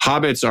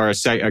hobbits are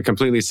a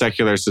completely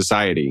secular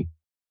society.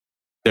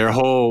 Their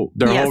whole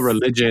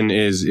religion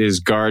is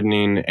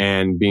gardening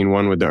and being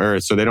one with the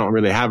earth. So they don't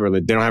really have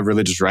they don't have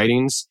religious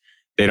writings.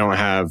 They don't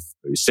have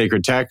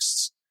sacred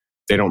texts.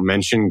 They don't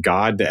mention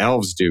God. The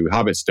elves do.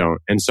 Hobbits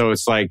don't. And so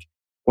it's like,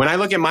 when I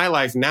look at my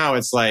life now,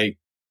 it's like,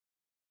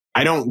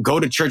 I don't go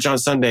to church on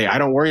Sunday. I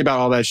don't worry about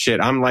all that shit.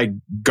 I'm like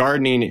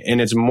gardening, and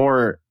it's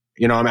more,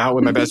 I'm out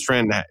with my best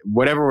friend.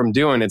 Whatever I'm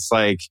doing, it's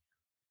like,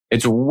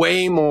 it's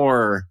way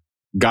more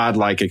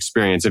godlike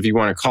experience, if you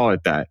want to call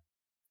it that.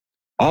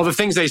 All the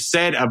things they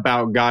said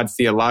about God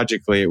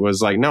theologically, it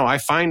was like, no, I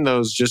find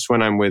those just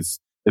when I'm with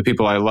the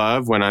people I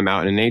love, when I'm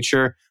out in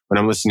nature, when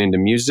I'm listening to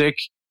music,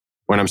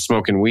 when I'm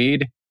smoking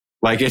weed.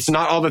 Like, it's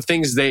not all the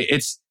things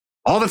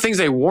all the things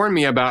they warn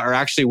me about are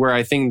actually where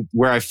I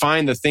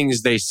find the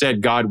things they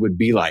said God would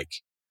be like.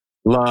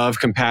 Love,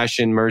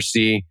 compassion,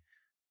 mercy,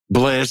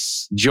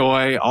 bliss,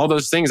 joy, all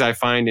those things I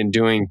find in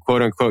doing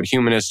quote unquote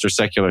humanist or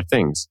secular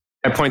things.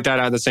 I point that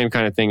out, the same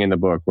kind of thing in the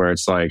book, where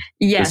it's like,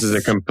 yes, this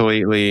is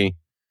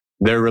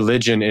their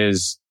religion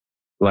is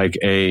like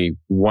a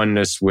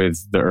oneness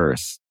with the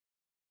earth.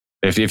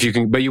 If you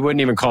can, but you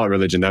wouldn't even call it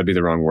religion. That'd be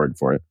the wrong word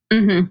for it.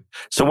 Mm-hmm.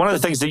 So one of the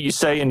things that you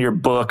say in your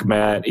book,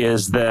 Matt,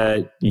 is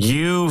that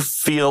you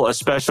feel a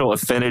special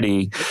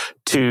affinity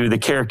to the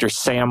character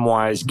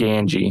Samwise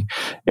Gamgee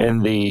in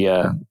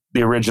the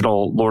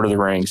original Lord of the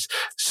Rings.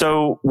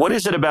 So what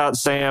is it about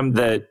Sam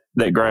that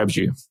grabs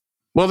you?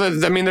 Well,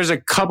 there's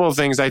a couple of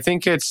things. I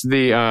think it's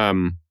the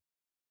kind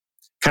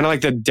of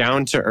like the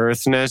down to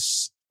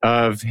earthness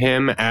of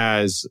him,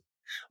 as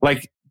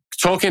like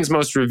Tolkien's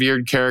most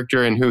revered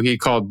character, and who he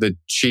called the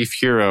chief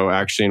hero,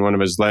 actually, in one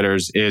of his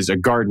letters, is a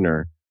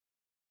gardener.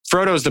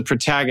 Frodo's the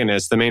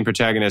protagonist, the main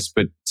protagonist,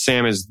 but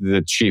Sam is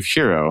the chief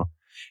hero.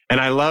 And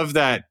I love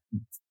that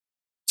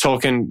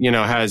Tolkien,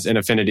 has an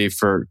affinity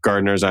for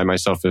gardeners. I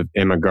myself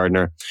am a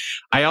gardener.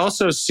 I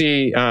also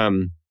see,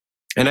 and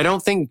I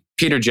don't think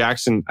Peter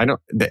Jackson,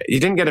 he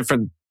didn't get it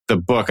from the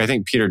book. I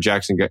think Peter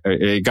Jackson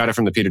got it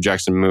from the Peter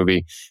Jackson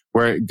movie,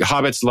 where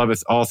hobbits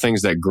loveth all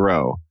things that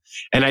grow.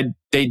 And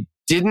they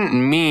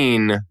didn't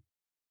mean,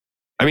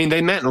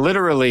 they meant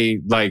literally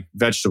like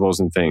vegetables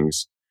and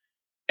things.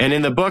 And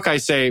in the book, I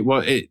say,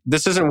 well,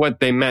 this isn't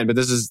what they meant, but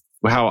this is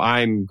how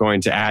I'm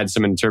going to add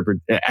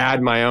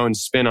my own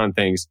spin on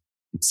things.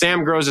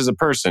 Sam grows as a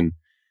person,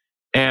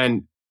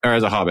 or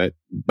as a hobbit.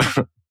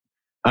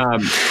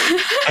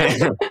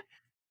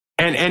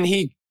 and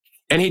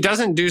he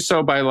doesn't do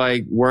so by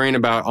like worrying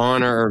about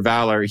honor or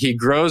valor. He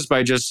grows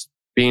by just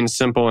being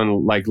simple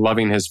and like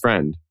loving his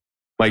friend,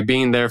 like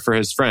being there for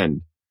his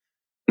friend,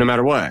 no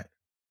matter what.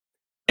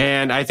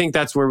 And I think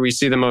that's where we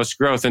see the most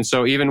growth. And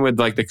so even with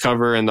like the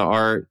cover and the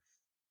art,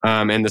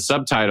 and the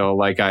subtitle,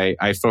 like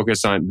I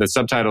focus on, the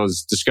subtitle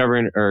is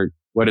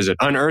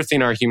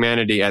Unearthing Our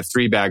Humanity at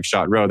 3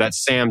 Bagshot Row.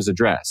 That's Sam's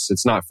address.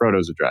 It's not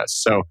Frodo's address.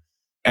 So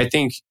I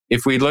think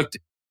if we could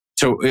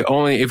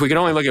only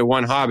look at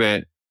one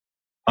Hobbit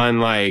on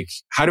like,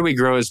 how do we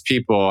grow as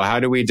people?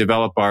 How do we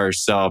develop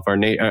ourselves,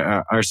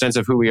 our sense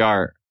of who we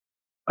are,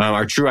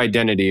 our true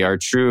identity, our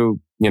true,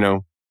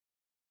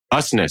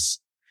 usness?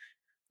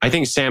 I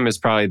think Sam is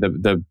probably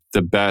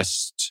the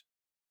best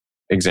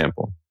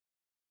example.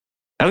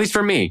 At least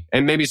for me.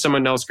 And maybe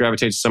someone else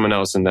gravitates to someone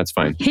else, and that's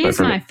fine. He's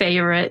my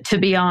favorite, to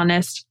be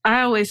honest.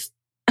 I always,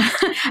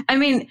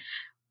 I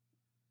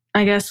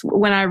guess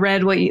when I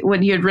read what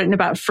you had written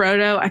about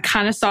Frodo, I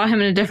kind of saw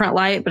him in a different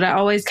light, but I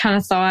always kind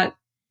of thought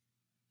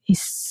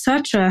he's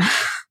such a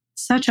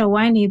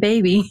whiny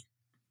baby.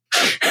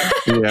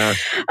 Yeah.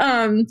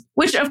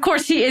 Which of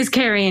course he is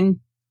carrying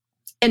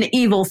an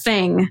evil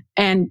thing,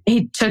 and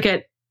he took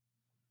it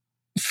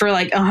for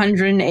like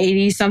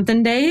 180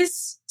 something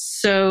days.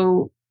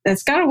 So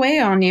that's got to weigh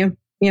on you,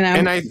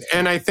 And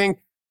I think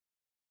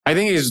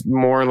he's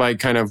more like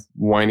kind of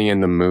whiny in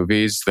the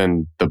movies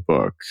than the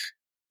book.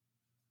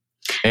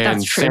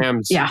 And that's true.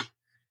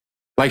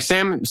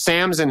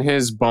 Sam's and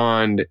his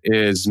bond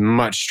is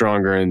much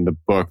stronger in the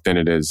book than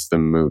it is the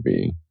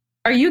movie.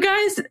 Are you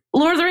guys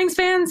Lord of the Rings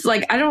fans?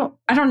 Like, I don't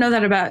know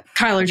that about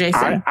Kyle or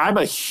Jason. I'm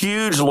a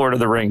huge Lord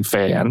of the Ring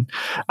fan.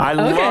 I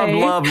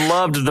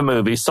loved the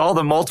movie. Saw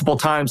them multiple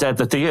times at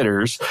the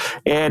theaters.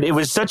 And it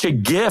was such a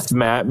gift,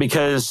 Matt,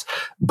 because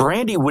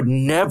Brandy would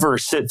never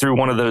sit through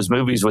one of those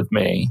movies with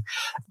me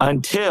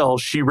until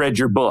she read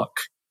your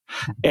book.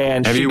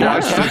 And have you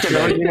watched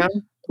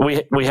it?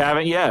 We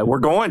haven't yet. We're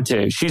going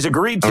to. She's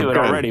agreed to it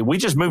already. We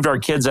just moved our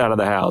kids out of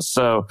the house.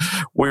 So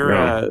we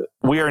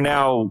are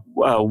now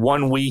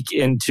 1 week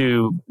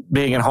into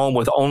being at home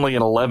with only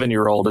an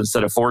 11-year-old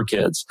instead of 4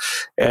 kids.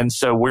 And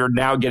so we're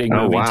now getting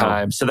movie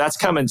time. So that's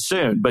coming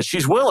soon. But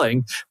she's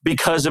willing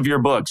because of your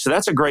book. So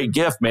that's a great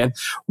gift, man.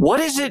 What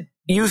is it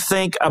you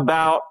think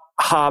about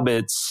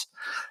Hobbits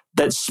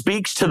that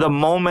speaks to the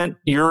moment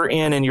you're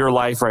in your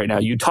life right now?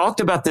 You talked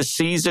about this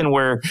season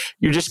where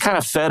you're just kind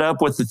of fed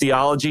up with the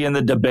theology and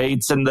the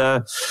debates and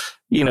the,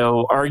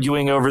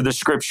 arguing over the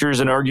scriptures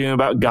and arguing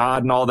about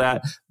God and all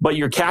that. But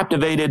you're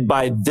captivated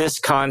by this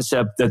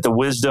concept that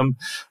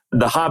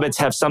the hobbits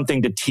have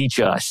something to teach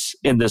us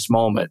in this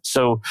moment.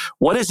 So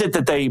what is it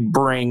that they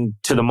bring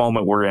to the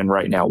moment we're in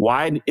right now?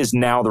 Why is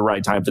now the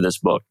right time for this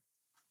book?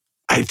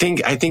 I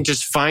think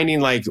just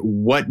finding like,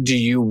 what do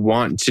you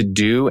want to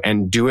do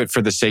and do it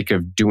for the sake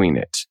of doing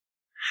it.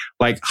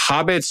 Like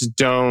hobbits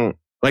don't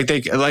like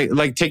take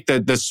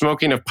the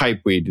smoking of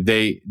pipeweed.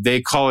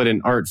 They call it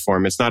an art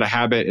form. It's not a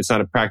habit. It's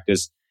not a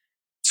practice.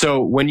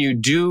 So when you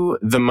do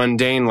the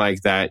mundane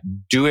like that,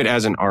 do it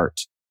as an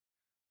art.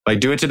 Like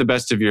do it to the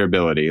best of your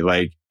ability.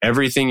 Like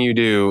everything you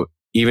do,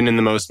 even in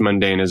the most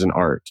mundane, is an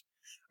art.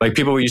 Like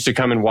people used to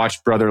come and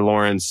watch Brother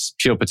Lawrence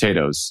peel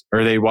potatoes,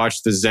 or they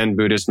watch the Zen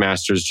Buddhist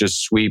masters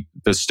just sweep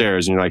the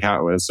stairs, and you're like,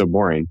 how? It's so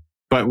boring.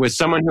 But with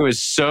someone who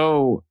is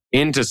so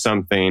into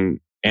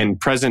something and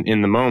present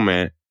in the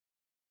moment,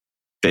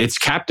 it's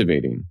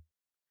captivating.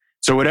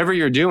 So whatever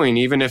you're doing,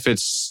 even if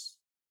it's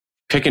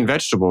picking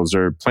vegetables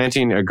or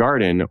planting a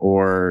garden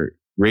or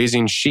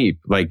raising sheep,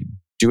 like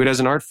do it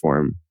as an art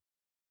form.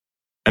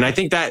 And I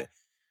think that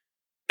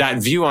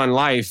view on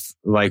life,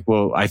 like,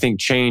 will, I think,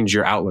 change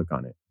your outlook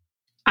on it.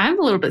 I'm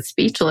a little bit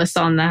speechless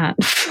on that.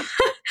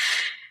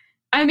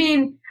 I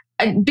mean,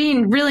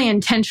 being really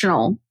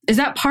intentional, is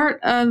that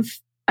part of,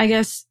 I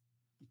guess,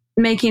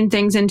 making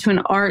things into an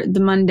art,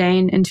 the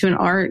mundane into an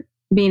art,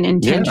 being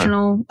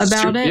intentional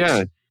about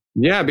it?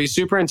 Yeah. Be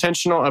super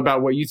intentional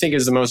about what you think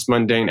is the most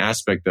mundane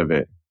aspect of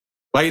it.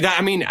 Like that.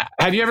 I mean,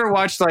 have you ever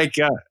watched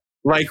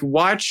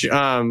watch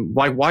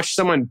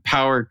someone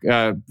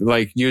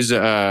use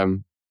a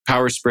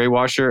power spray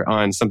washer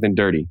on something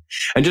dirty,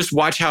 and just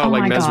watch how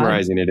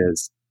mesmerizing it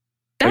is.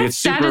 That's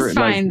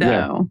satisfying,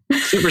 though. Yeah,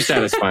 super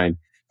satisfying.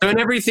 So in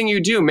everything you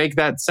do, make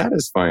that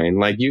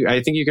satisfying. I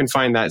think you can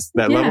find that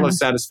level of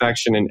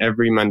satisfaction in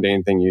every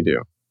mundane thing you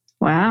do.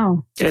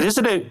 Wow.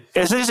 Isn't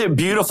it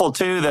beautiful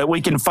too that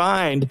we can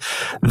find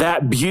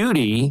that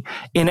beauty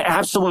in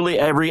absolutely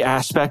every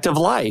aspect of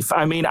life?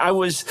 I mean, I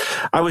was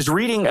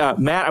reading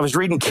Matt. I was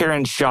reading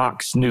Karen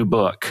Schock's new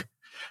book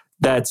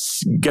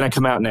that's going to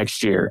come out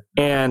next year,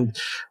 and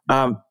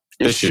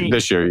this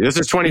year. This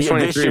is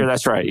 2023. This year,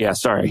 that's right. Yeah,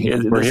 sorry.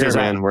 We're here,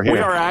 man. We're here. We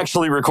are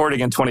actually recording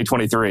in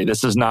 2023.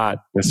 This is not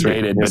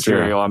dated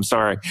material. I'm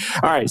sorry.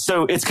 All right.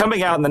 So it's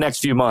coming out in the next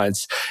few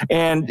months.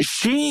 And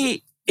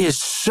she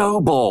is so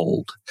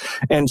bold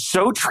and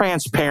so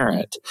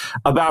transparent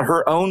about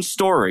her own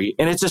story.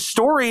 And it's a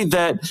story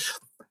that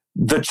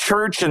the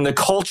church and the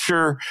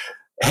culture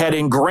had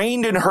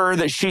ingrained in her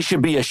that she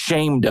should be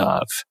ashamed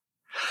of.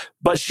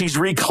 but she's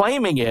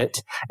reclaiming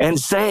it and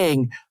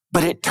saying,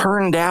 but it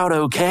turned out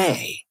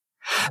okay.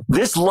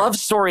 This love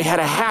story had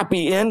a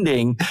happy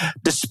ending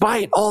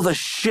despite all the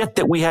shit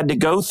that we had to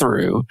go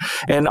through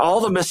and all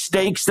the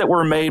mistakes that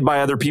were made by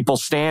other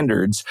people's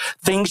standards.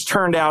 Things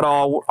turned out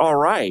all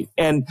right.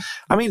 And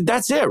I mean,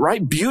 that's it,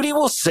 right? Beauty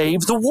will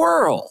save the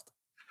world.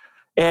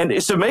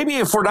 And so maybe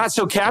if we're not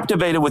so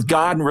captivated with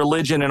God and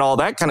religion and all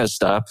that kind of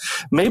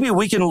stuff, maybe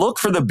we can look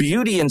for the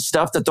beauty and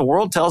stuff that the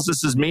world tells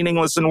us is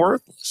meaningless and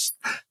worthless.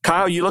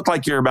 Kyle, you look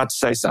like you're about to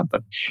say something.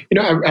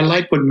 I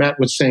like what Matt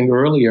was saying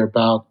earlier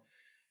about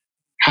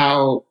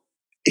how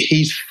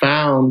he's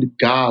found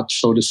God,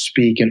 so to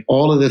speak, in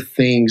all of the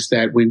things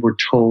that we were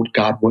told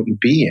God wouldn't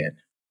be in.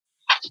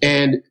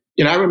 And,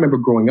 I remember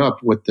growing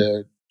up with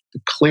the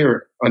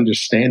clear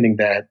understanding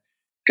that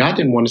God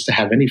didn't want us to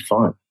have any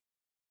fun.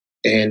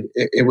 And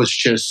it was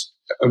just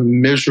a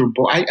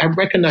miserable. I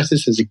recognized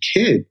this as a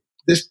kid.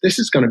 This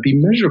is going to be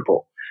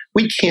miserable.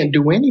 We can't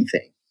do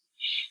anything.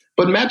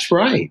 But Matt's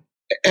right.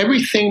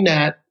 Everything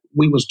that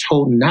we was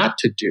told not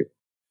to do,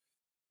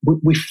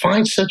 we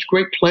find such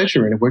great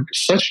pleasure in it. We're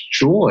such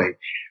joy.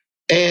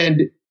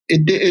 And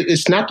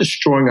it's not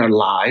destroying our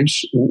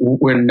lives.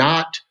 We're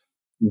not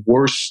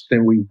worse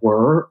than we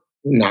were.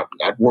 Not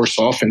worse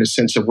off in the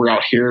sense that we're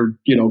out here,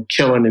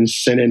 killing and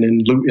sinning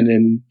and looting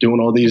and doing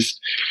all these,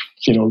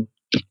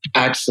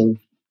 acts of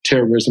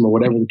terrorism or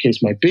whatever the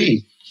case might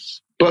be.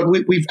 But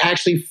we've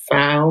actually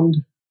found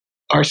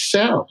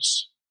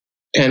ourselves,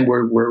 and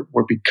we're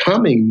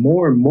becoming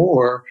more and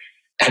more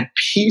at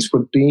peace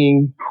with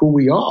being who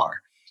we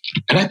are.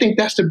 And I think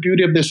that's the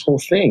beauty of this whole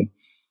thing.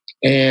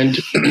 And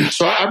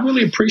so I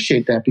really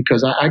appreciate that,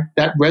 because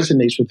that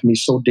resonates with me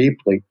so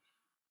deeply.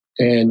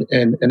 And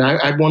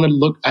I want to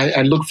look.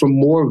 I look for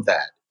more of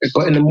that,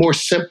 but in the more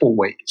simple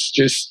ways.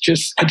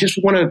 I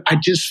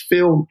just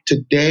feel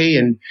today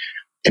and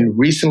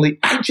recently,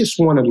 I just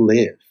want to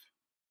live.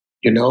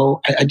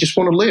 I just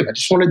want to live. I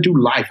just want to do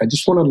life. I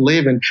just want to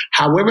live, and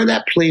however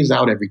that plays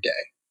out every day.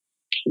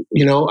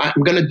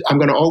 I'm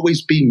gonna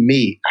always be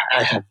me.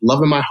 I have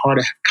love in my heart.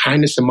 I have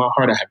kindness in my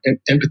heart. I have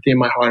empathy in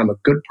my heart. I'm a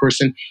good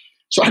person.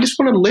 So I just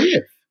want to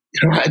live.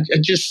 I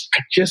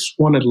just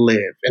want to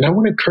live. And I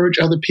want to encourage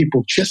other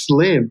people, just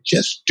live,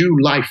 just do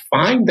life.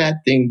 Find that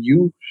thing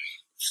you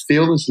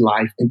feel is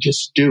life and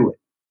just do it.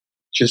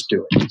 Just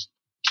do it.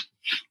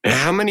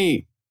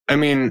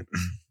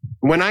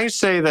 When I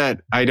say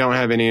that I don't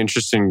have any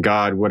interest in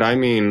God, what I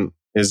mean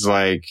is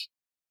like,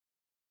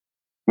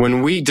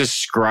 when we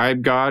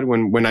describe God,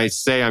 when I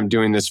say I'm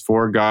doing this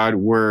for God,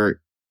 we're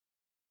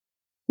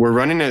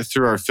running it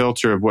through our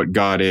filter of what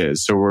God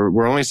is. So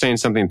we're only saying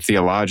something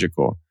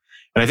theological.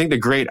 And I think the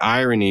great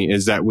irony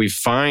is that we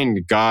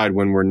find God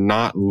when we're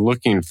not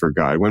looking for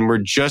God, when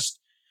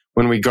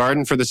we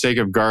garden for the sake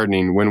of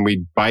gardening, when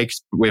we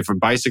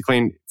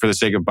bicycling for the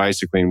sake of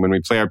bicycling, when we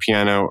play our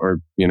piano,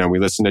 or, we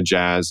listen to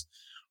jazz,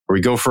 or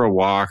we go for a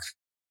walk,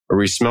 or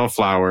we smell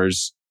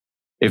flowers.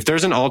 If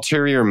there's an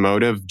ulterior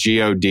motive,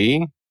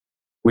 G-O-D,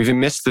 we've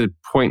missed the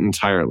point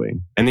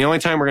entirely. And the only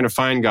time we're going to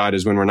find God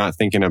is when we're not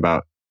thinking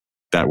about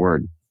that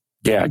word.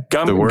 Yeah.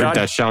 The word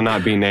that shall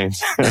not be named.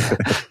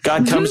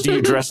 God comes to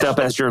you dressed up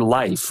as your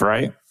life,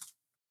 right?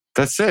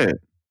 That's it.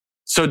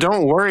 So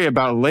don't worry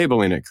about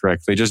labeling it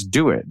correctly. Just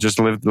do it. Just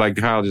live like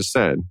Kyle just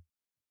said.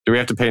 Do we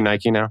have to pay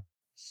Nike now?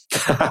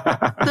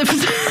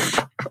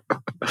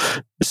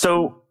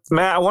 So,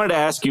 Matt, I wanted to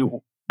ask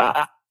you,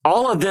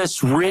 all of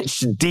this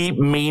rich, deep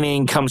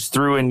meaning comes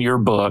through in your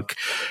book.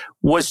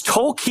 Was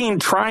Tolkien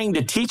trying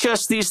to teach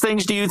us these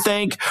things, do you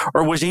think?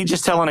 Or was he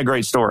just telling a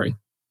great story?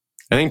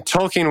 I think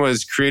Tolkien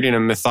was creating a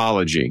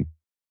mythology.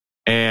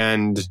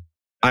 And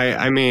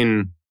I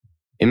mean,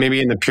 and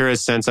maybe in the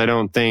purest sense, I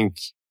don't think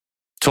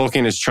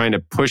Tolkien is trying to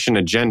push an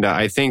agenda.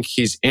 I think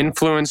he's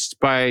influenced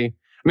by,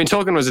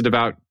 Tolkien was a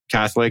devout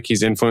Catholic.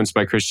 He's influenced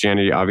by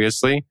Christianity,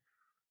 obviously.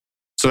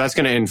 So that's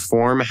going to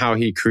inform how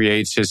he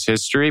creates his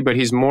history, but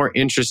he's more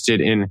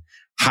interested in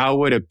how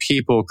would a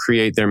people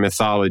create their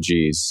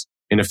mythologies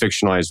in a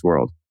fictionalized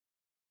world.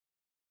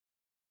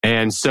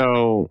 And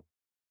so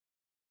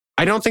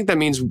I don't think that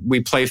means we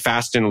play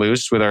fast and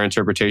loose with our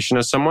interpretation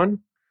of someone,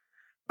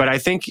 but I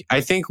think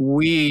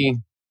we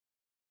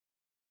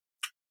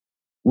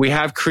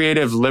have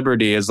creative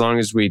liberty as long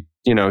as we,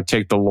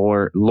 take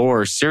the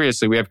lore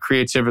seriously. We have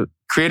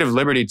creative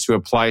liberty to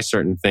apply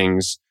certain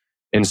things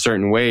in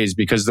certain ways,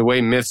 because the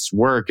way myths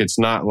work, it's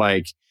not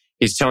like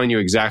he's telling you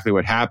exactly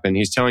what happened.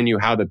 He's telling you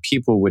how the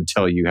people would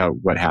tell you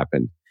what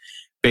happened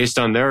based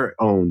on their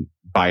own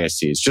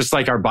biases. Just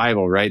like our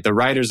Bible, right? The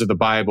writers of the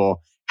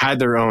Bible had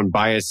their own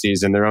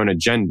biases and their own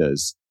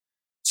agendas.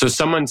 So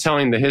someone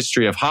telling the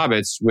history of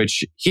hobbits,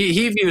 which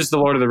he views The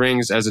Lord of the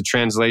Rings as a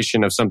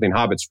translation of something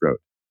hobbits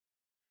wrote.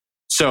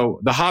 So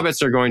the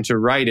hobbits are going to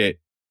write it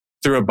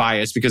through a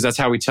bias because that's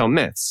how we tell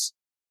myths.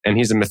 And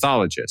he's a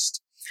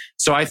mythologist.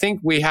 So I think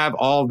we have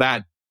all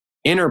that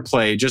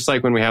interplay, just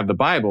like when we have the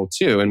Bible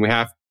too. And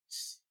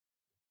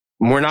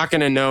we're not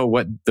going to know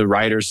what the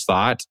writers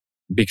thought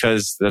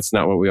because that's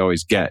not what we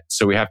always get.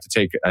 So we have to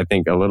take, I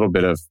think, a little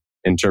bit of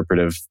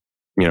interpretive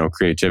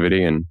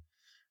creativity. And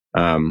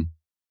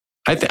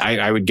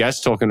I would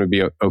guess Tolkien would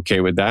be okay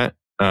with that.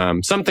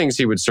 Some things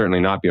he would certainly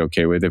not be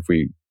okay with if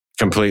we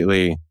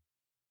completely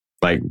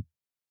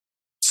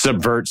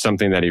subvert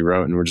something that he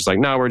wrote and we're just like,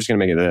 no, we're just going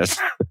to make it this.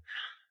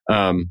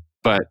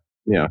 But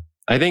yeah,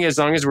 I think as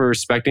long as we're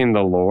respecting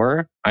the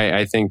lore,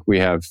 I think we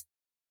have,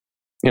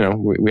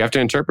 we have to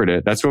interpret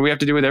it. That's what we have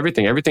to do with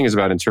everything. Everything is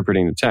about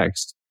interpreting the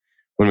text.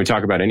 When we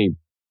talk about any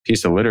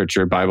piece of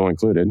literature, Bible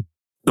included.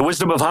 The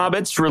Wisdom of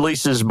Hobbits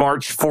releases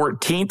March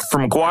 14th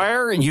from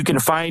Quire. You can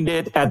find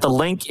it at the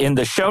link in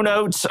the show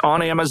notes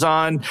on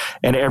Amazon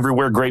and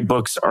everywhere great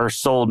books are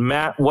sold.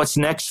 Matt, what's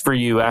next for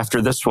you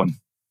after this one?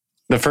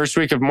 The first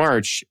week of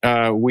March,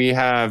 we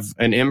have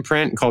an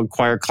imprint called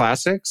Quire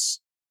Classics,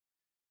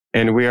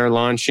 and we are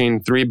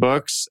launching 3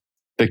 books.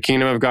 The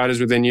Kingdom of God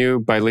is Within You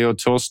by Leo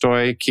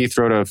Tolstoy. Keith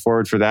wrote a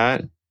foreword for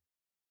that.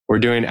 We're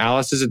doing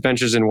Alice's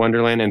Adventures in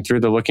Wonderland and Through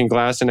the Looking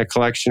Glass in a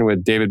collection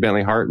with David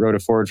Bentley Hart wrote a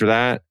foreword for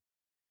that.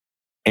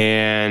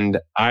 And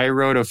I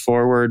wrote a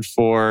foreword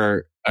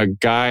for a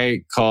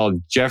guy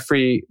called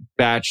Jeffrey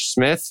Batch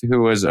Smith,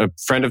 who was a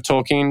friend of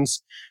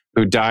Tolkien's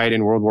who died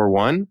in World War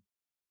I.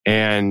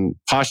 And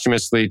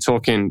posthumously,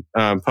 Tolkien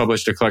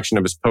published a collection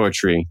of his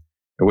poetry,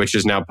 which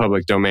is now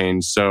public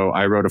domain. So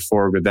I wrote a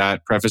foreword with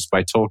that, prefaced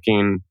by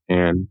Tolkien.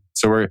 And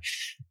so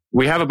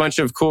we have a bunch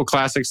of cool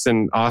classics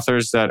and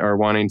authors that are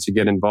wanting to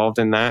get involved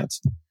in that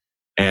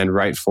and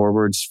write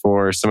forewords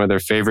for some of their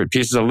favorite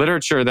pieces of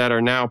literature that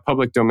are now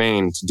public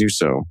domain to do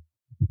so,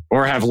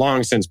 or have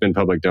long since been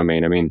public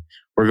domain. I mean,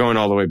 we're going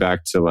all the way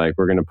back to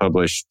we're going to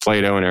publish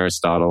Plato and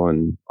Aristotle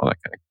and all that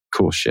kind of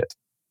cool shit.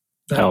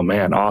 Oh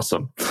man,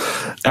 awesome.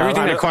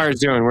 Everything that Quire's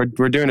doing,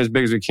 we're doing as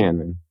big as we can,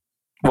 man.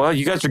 Well,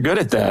 you guys are good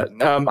at that.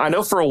 I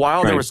know for a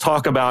while there was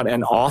talk about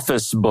an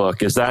Office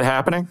book. Is that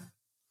happening?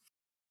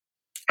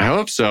 I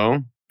hope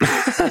so.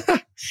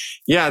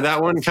 Yeah,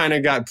 that one kind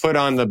of got put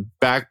on the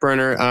back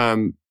burner.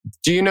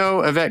 Do you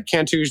know Yvette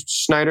Cantu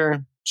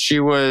Schneider? She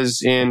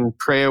was in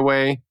Pray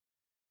Away.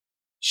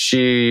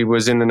 She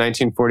was in the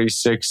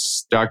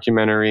 1946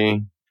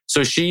 documentary.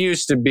 So she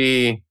used to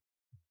be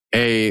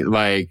a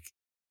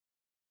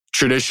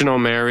traditional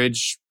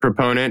marriage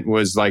proponent,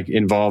 was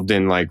involved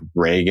in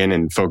Reagan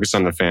and focused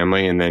on the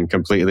family, and then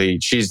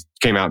she's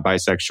came out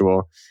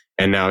bisexual,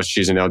 and now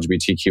she's an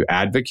LGBTQ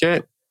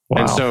advocate.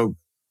 Wow. And so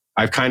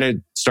I've kind of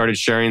started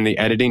sharing the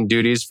editing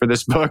duties for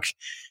this book,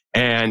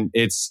 and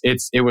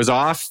it was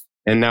off,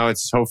 and now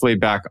it's hopefully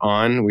back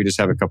on. We just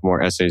have a couple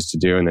more essays to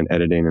do, and then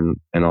editing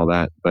and all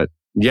that. But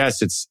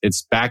yes,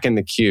 it's back in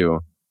the queue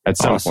at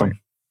some point.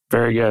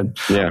 Very good.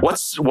 Yeah.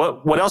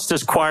 What else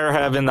does Quire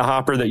have in the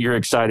hopper that you're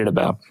excited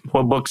about?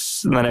 What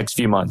books in the next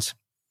few months?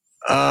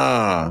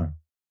 Well,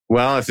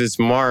 if it's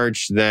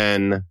March,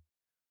 then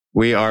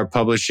we are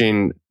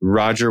publishing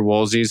Roger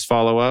Woolsey's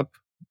follow-up.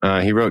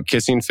 He wrote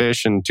Kissing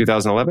Fish in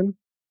 2011,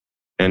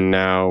 and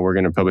now we're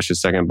going to publish his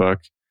second book.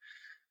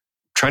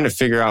 Trying to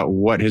figure out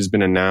what has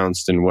been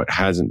announced and what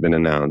hasn't been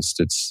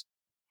announced. It's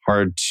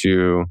hard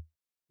to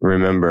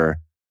remember.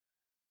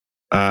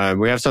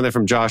 We have something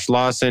from Josh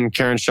Lawson,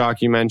 Karen Schock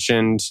you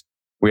mentioned.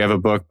 We have a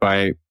book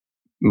by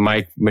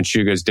Mike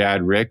Machuga's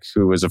dad, Rick,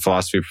 who was a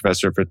philosophy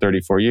professor for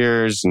 34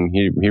 years, and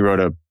he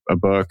wrote a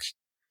book.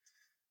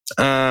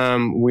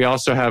 We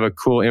also have a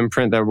cool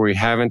imprint that we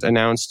haven't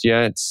announced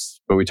yet,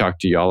 but we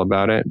talked to y'all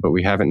about it, but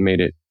we haven't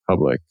made it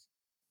public.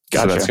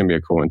 Gotcha. So that's going to be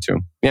a cool one too.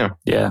 Yeah.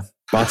 Yeah.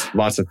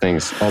 Lots of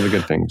things. All the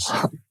good things.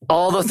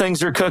 All the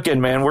things are cooking,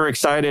 man. We're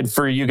excited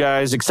for you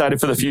guys, excited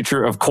for the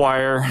future of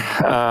Quire.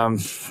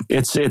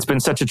 It's been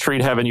such a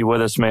treat having you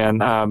with us,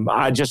 man.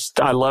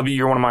 I love you.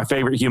 You're one of my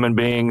favorite human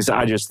beings.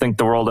 I just think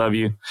the world of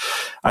you.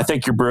 I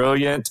think you're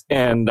brilliant,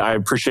 and I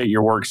appreciate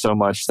your work so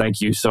much.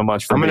 Thank you so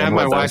much for being with us. I'm going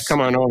to have my wife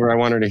come on over. I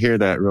want her to hear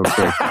that real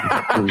quick.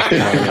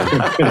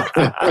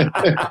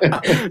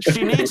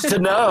 She needs to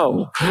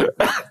know.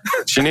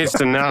 She needs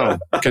to know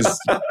because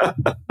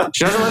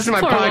she doesn't listen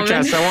to my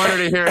podcast. I want her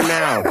to hear it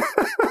now.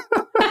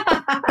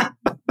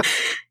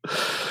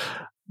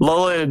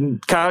 Lola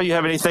and Kyle, you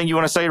have anything you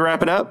want to say to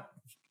wrap it up?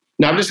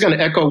 No, I'm just going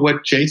to echo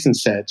what Jason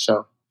said.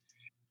 So,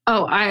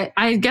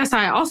 I guess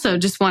I also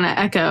just want to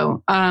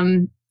echo.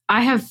 I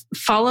have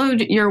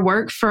followed your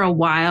work for a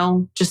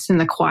while, just in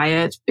the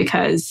quiet,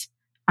 because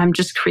I'm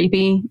just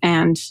creepy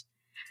and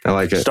I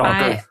like it.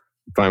 Stalker.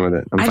 Fine with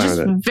it. I'm fine with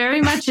it. I just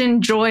very much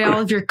enjoy all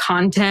of your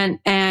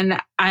content,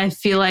 and I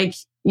feel like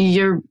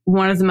you're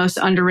one of the most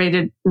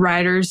underrated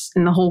writers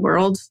in the whole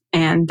world,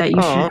 and that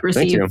you should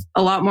receive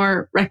a lot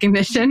more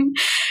recognition.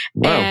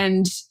 Wow.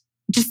 And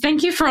just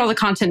thank you for all the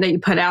content that you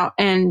put out.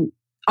 And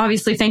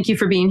obviously, thank you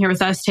for being here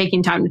with us,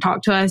 taking time to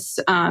talk to us,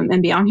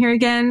 and be on here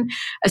again,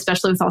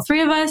 especially with all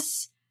three of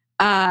us.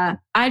 I'm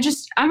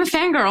a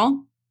fangirl.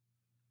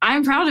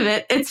 I'm proud of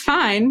it. It's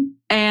fine.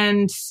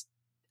 And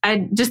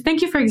I just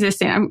thank you for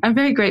existing. I'm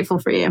very grateful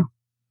for you.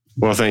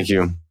 Well, thank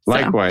you.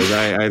 Likewise,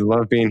 I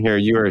love being here.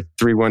 You are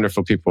three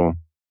wonderful people.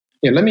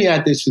 Yeah, let me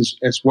add this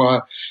as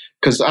well,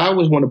 because I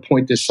always want to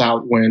point this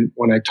out when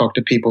I talk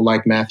to people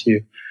like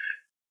Matthew.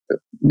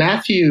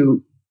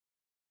 Matthew,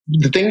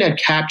 the thing that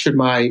captured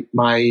my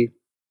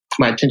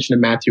my attention to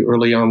Matthew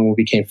early on when we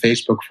became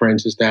Facebook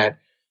friends is that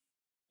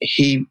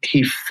he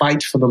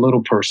fights for the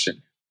little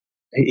person.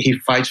 He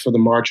fights for the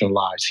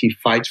marginalized. He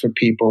fights for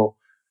people.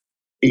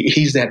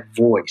 He's that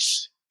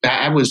voice.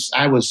 I was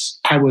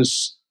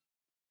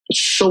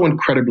so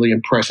incredibly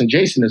impressed, and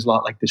Jason is a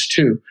lot like this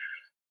too,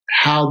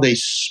 how they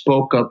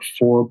spoke up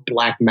for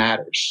Black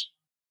matters.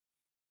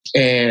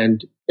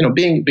 And,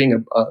 being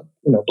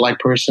a Black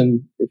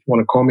person, if you want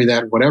to call me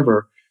that,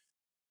 whatever,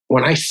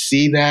 when I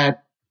see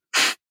that,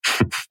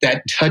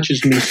 that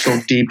touches me so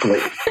deeply.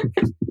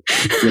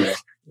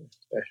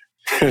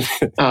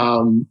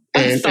 And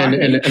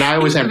I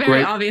always have very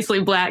great,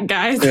 obviously Black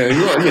guys.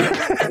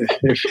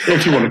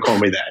 if you want to call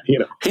me that,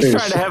 He's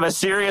trying to have a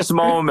serious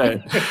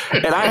moment,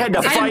 and I had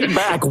to fight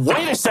back.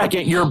 Wait a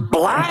second, you're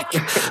Black?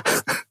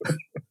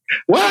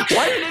 What?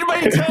 Why didn't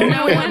anybody tell me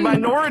we have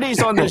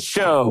minorities on this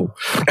show?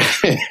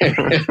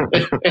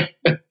 I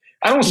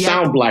don't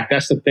sound Black.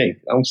 That's the thing.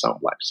 I don't sound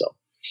Black. So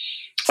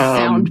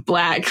sound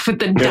Black with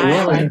the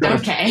dialect.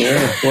 Okay.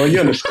 Yeah. Well, you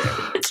understand.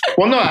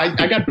 Well, no,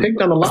 I got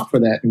picked on a lot for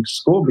that in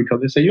school because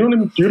they say you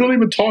don't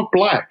even talk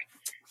Black.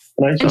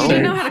 And I you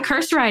didn't know how to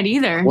curse right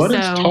either. What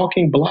is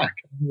talking Black?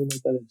 I don't know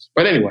what that is.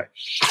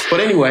 But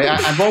anyway,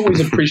 I've always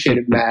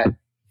appreciated Matt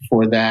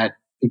for that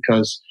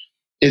because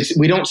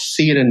we don't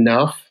see it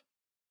enough.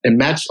 And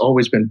Matt's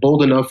always been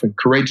bold enough and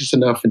courageous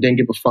enough and didn't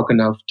give a fuck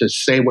enough to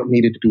say what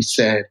needed to be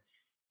said.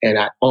 And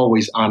I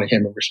always honor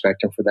him and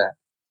respect him for that.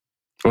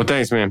 Well,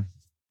 thanks, man.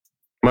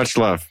 Much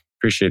love.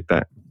 Appreciate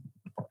that.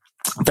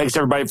 Thanks,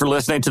 everybody, for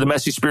listening to the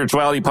Messy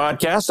Spirituality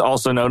Podcast,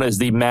 also known as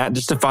the Matt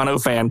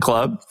DiStefano Fan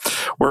Club.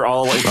 We're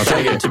all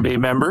excited to be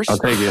members. I'll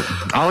take it.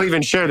 I'll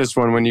even share this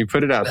one when you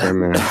put it out there,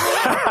 man.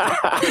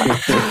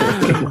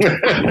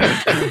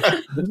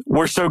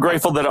 We're so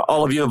grateful that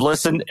all of you have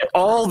listened.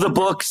 All the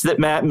books that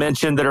Matt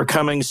mentioned that are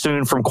coming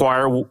soon from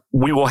Choir,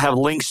 we will have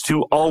links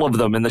to all of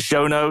them in the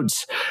show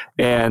notes,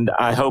 and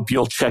I hope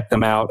you'll check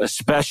them out,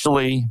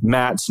 especially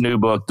Matt's new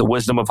book, The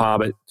Wisdom of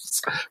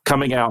Hobbits,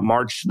 coming out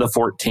March the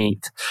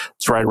 14th.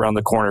 It's right around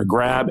the corner.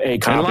 Grab a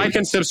copy. And like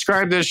and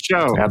subscribe this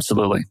show.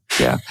 Absolutely.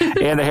 Yeah.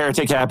 And the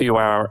Heretic Happy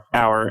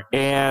Hour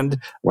and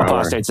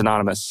Apostates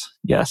Anonymous.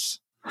 Yes.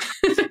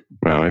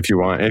 Well, if you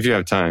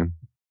have time.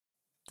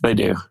 They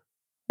do.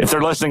 If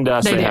they're listening to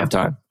us, they have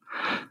time.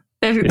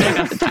 They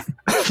got the time.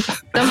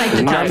 They'll make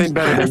the time. Nothing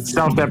better than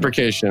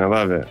self-deprecation. I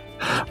love it.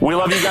 We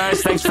love you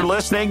guys. Thanks for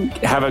listening.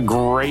 Have a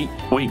great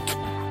week.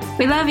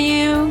 We love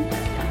you.